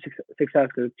true success?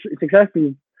 Because success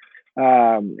is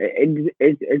it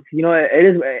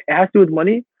has to do with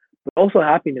money, but also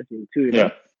happiness too.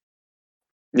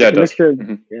 Yeah, it does.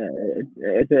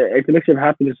 It's a mixture of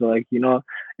happiness. So like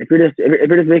if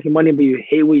you're just making money but you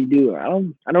hate what you do, I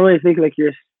don't really think like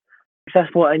you're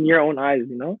successful in your own eyes.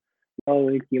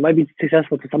 Like, you might be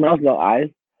successful to someone else's eyes,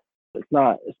 but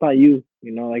it's not you.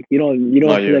 Like you don't feel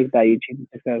like that you achieve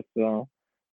success. So,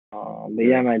 but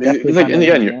yeah, man, definitely. It's like in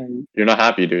the end, you're not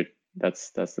happy, dude. That's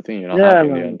the thing. You're not happy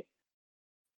in the end.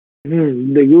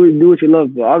 Like, do what you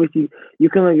love, but obviously you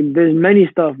can like. There's many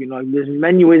stuff, like, there's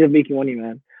many ways of making money,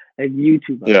 man. Like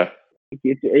YouTube, man.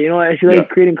 If you like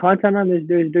creating content, man,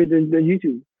 there's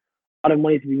YouTube. A lot of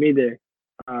money to be made there,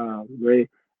 right?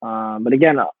 But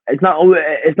again, it's not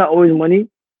always money,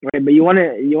 right? But you want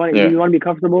to be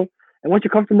comfortable, and once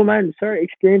you're comfortable, man, start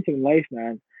experiencing life,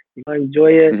 man.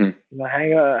 Enjoy it.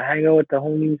 Hang out with the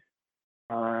homies.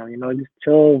 Just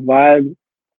chill, vibe,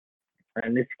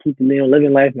 and just keep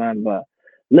living life, man. But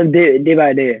live day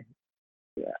by day.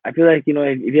 I feel like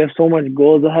if you have so much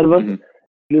goals ahead of us,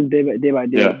 live day by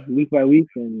day, week by week,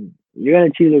 and you're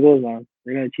gonna achieve the goals, man.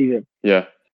 You're gonna achieve it. Yeah.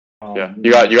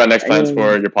 You got next plans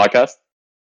for your podcast?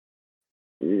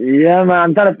 Yeah, man.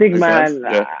 I'm trying to think, man.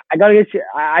 I gotta get you.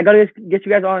 I gotta get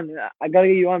you guys on. I gotta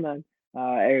get you on, man.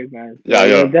 Eric, man.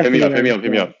 So, hit me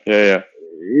up. Yeah.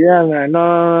 Yeah, man.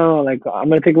 No. Like I'm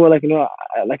gonna take away like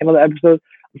another episode.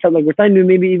 We're starting to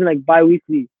maybe even like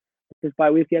bi-weekly, just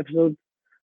bi-weekly episodes,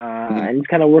 and just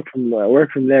kind of work from there.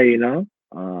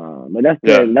 But that's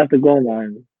the goal,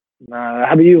 man.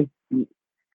 How about you? Do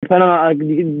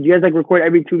you guys like record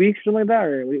every 2 weeks or something like that,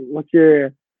 or what's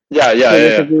your?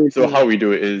 Yeah. So how we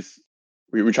do it is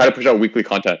we try to push out weekly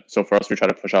content. So for us, we try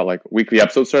to push out like weekly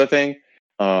episodes sort of thing.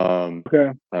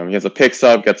 Get some picks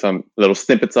up, get some little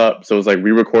snippets up. So it's like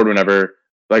we record whenever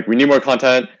like we need more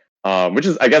content, which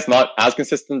is I guess not as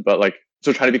consistent, but like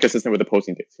so trying to be consistent with the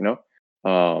posting dates,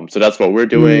 So that's what we're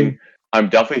doing. I'm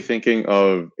definitely thinking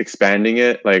of expanding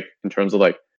it, like in terms of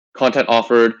like content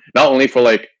offered, not only for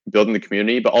like building the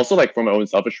community, but also like for my own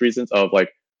selfish reasons of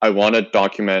like I want to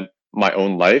document my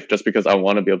own life just because I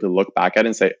want to be able to look back at it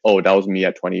and say, oh, that was me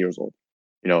at 20 years old.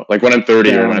 Like when I'm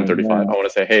 30 or when I'm 35, I want to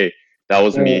say, hey, that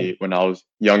was me when I was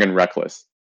young and reckless,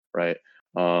 right?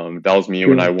 That was me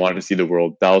when I wanted to see the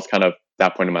world. That was kind of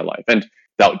that point in my life. And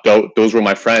those were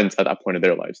my friends at that point of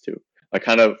their lives too. Like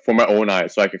kind of for my own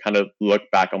eyes. So I could kind of look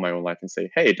back on my own life and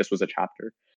say, hey, this was a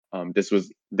chapter. This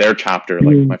was their chapter,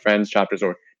 like my friends' chapters,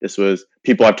 or this was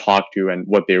people I've talked to and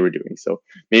what they were doing. So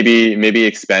maybe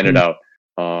expand it out.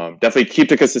 Definitely keep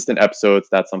the consistent episodes.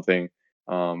 That's something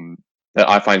that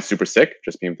I find super sick,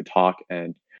 just being able to talk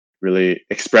and really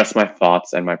express my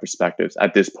thoughts and my perspectives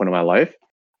at this point in my life.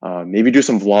 Maybe do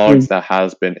some vlogs that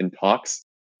has been in talks,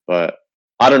 but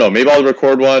I don't know. Maybe I'll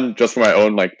record one just for my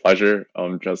own like pleasure,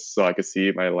 just so I can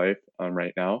see my life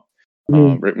right now.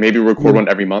 Maybe record one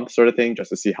every month, sort of thing, just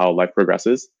to see how life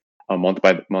progresses, month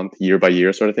by month, year by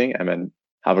year, sort of thing, and then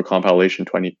have a compilation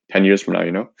 10 years from now.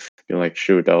 Being like,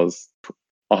 shoot, that was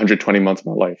 120 months of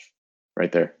my life,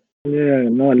 right there. Yeah,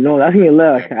 no, that's gonna be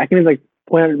lit. Like, I can just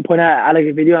point out like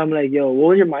a video. I'm like, yo, what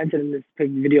was your mindset in this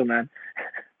video, man?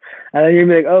 And then you'd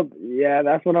be like, oh yeah,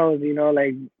 that's when I was,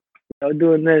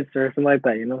 doing this or something like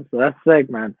that. So that's sick,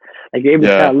 man. Like you're able to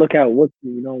kind of look at what's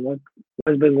been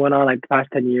going on like the past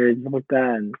 10 years, stuff like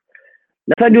that. And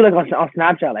that's what I do like on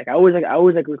Snapchat. Like I always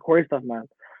record stuff, man.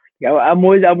 Like, I'm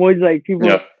always like people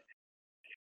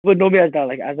know me as that,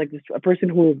 like as like this a person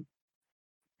who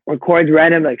records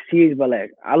random like scenes, but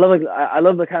like I love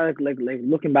the kind of like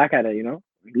looking back at it,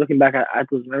 like, looking back at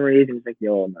those memories, and it's like,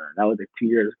 yo, man, that was like 2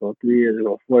 years ago, 3 years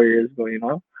ago, 4 years ago,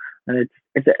 and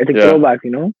it's a throwback,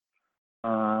 No,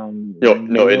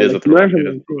 it is a throwback. It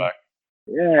is a throwback.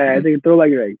 Yeah, I think a throwback.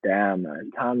 You're like, damn,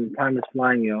 man, time is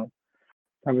flying,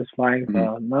 time is flying.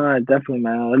 So no, definitely,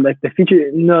 man. Like the future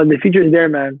is there,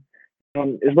 man.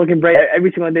 It's looking bright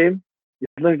every single day.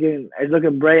 It's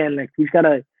looking bright, and like we just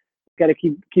gotta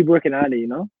keep working at it,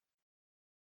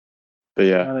 But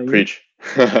yeah, preach.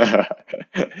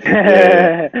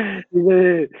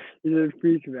 You just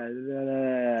preach,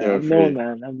 man. I'm knowing,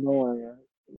 man.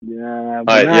 Yeah,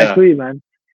 but I feel you, man.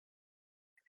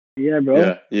 Yeah,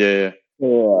 bro. Yeah.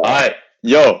 All right,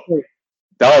 yo,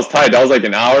 that was tight. That was like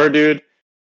an hour, dude.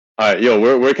 All right, yo,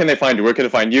 where can they find you? Where can they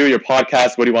find you? Your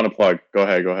podcast? What do you want to plug? Go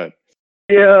ahead.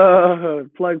 Yeah,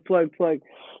 plug.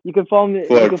 You can follow me.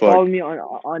 Follow me on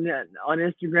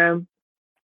Instagram.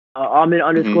 Ahmed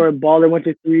 _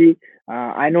 baller123.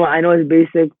 I know it's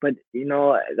basic, but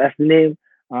that's the name.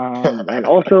 And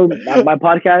also my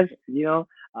podcast.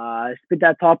 Spit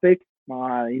that topic.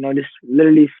 Just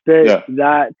literally spit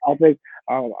that topic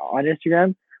on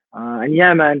Instagram. And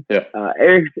yeah, man. Yeah.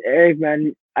 Eric,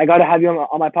 man, I gotta have you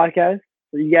on my podcast,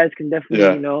 so you guys can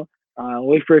definitely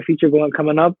wait for a feature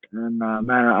coming up. And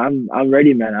man, I'm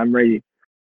ready, man. I'm ready.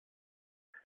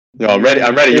 Yo, I'm ready.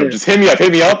 Yo, just hit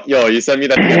me up. Yo, you send me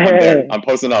that DM. I'm there. I'm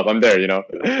posting up. I'm there.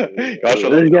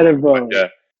 Let's get it, bro.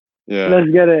 Yeah. Let's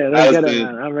get it,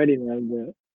 man. I'm ready,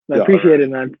 man. I appreciate it,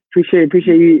 man. Appreciate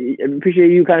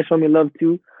you kind of showing me love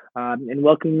too, and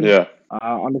welcoming me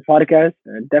on the podcast.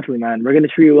 Definitely, man. We're gonna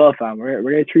treat you well, fam. We're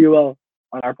gonna treat you well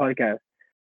on our podcast.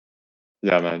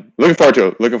 Yeah, man. Looking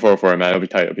forward for it, man. It'll be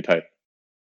tight.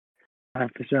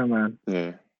 For sure, man.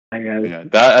 Yeah.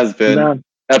 That has been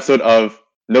episode of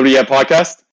Nobody Yet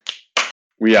podcast.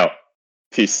 We out.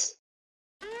 Peace.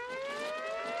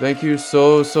 Thank you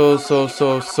so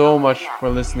much for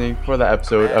listening for the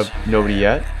episode of Nobody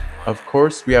Yet. Of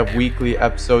course, we have weekly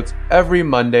episodes every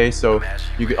Monday, so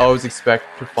you can always expect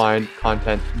to find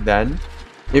content then.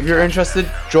 If you're interested,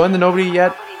 join the Nobody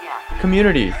Yet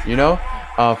community,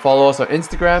 Follow us on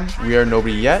Instagram, we are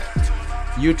Nobody Yet.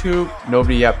 YouTube,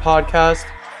 Nobody Yet podcast.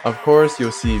 Of course,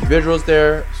 you'll see visuals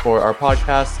there for our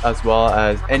podcast as well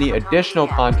as any additional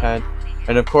content.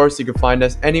 And of course, you can find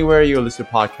us anywhere you listen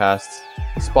to podcasts.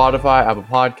 Spotify, Apple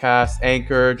Podcasts,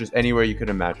 Anchor, just anywhere you could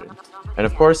imagine. And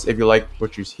of course, if you like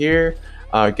what you hear,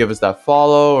 give us that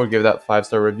follow or give that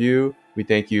 5-star review. We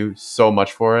thank you so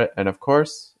much for it. And of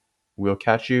course, we'll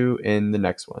catch you in the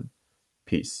next one.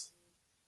 Peace.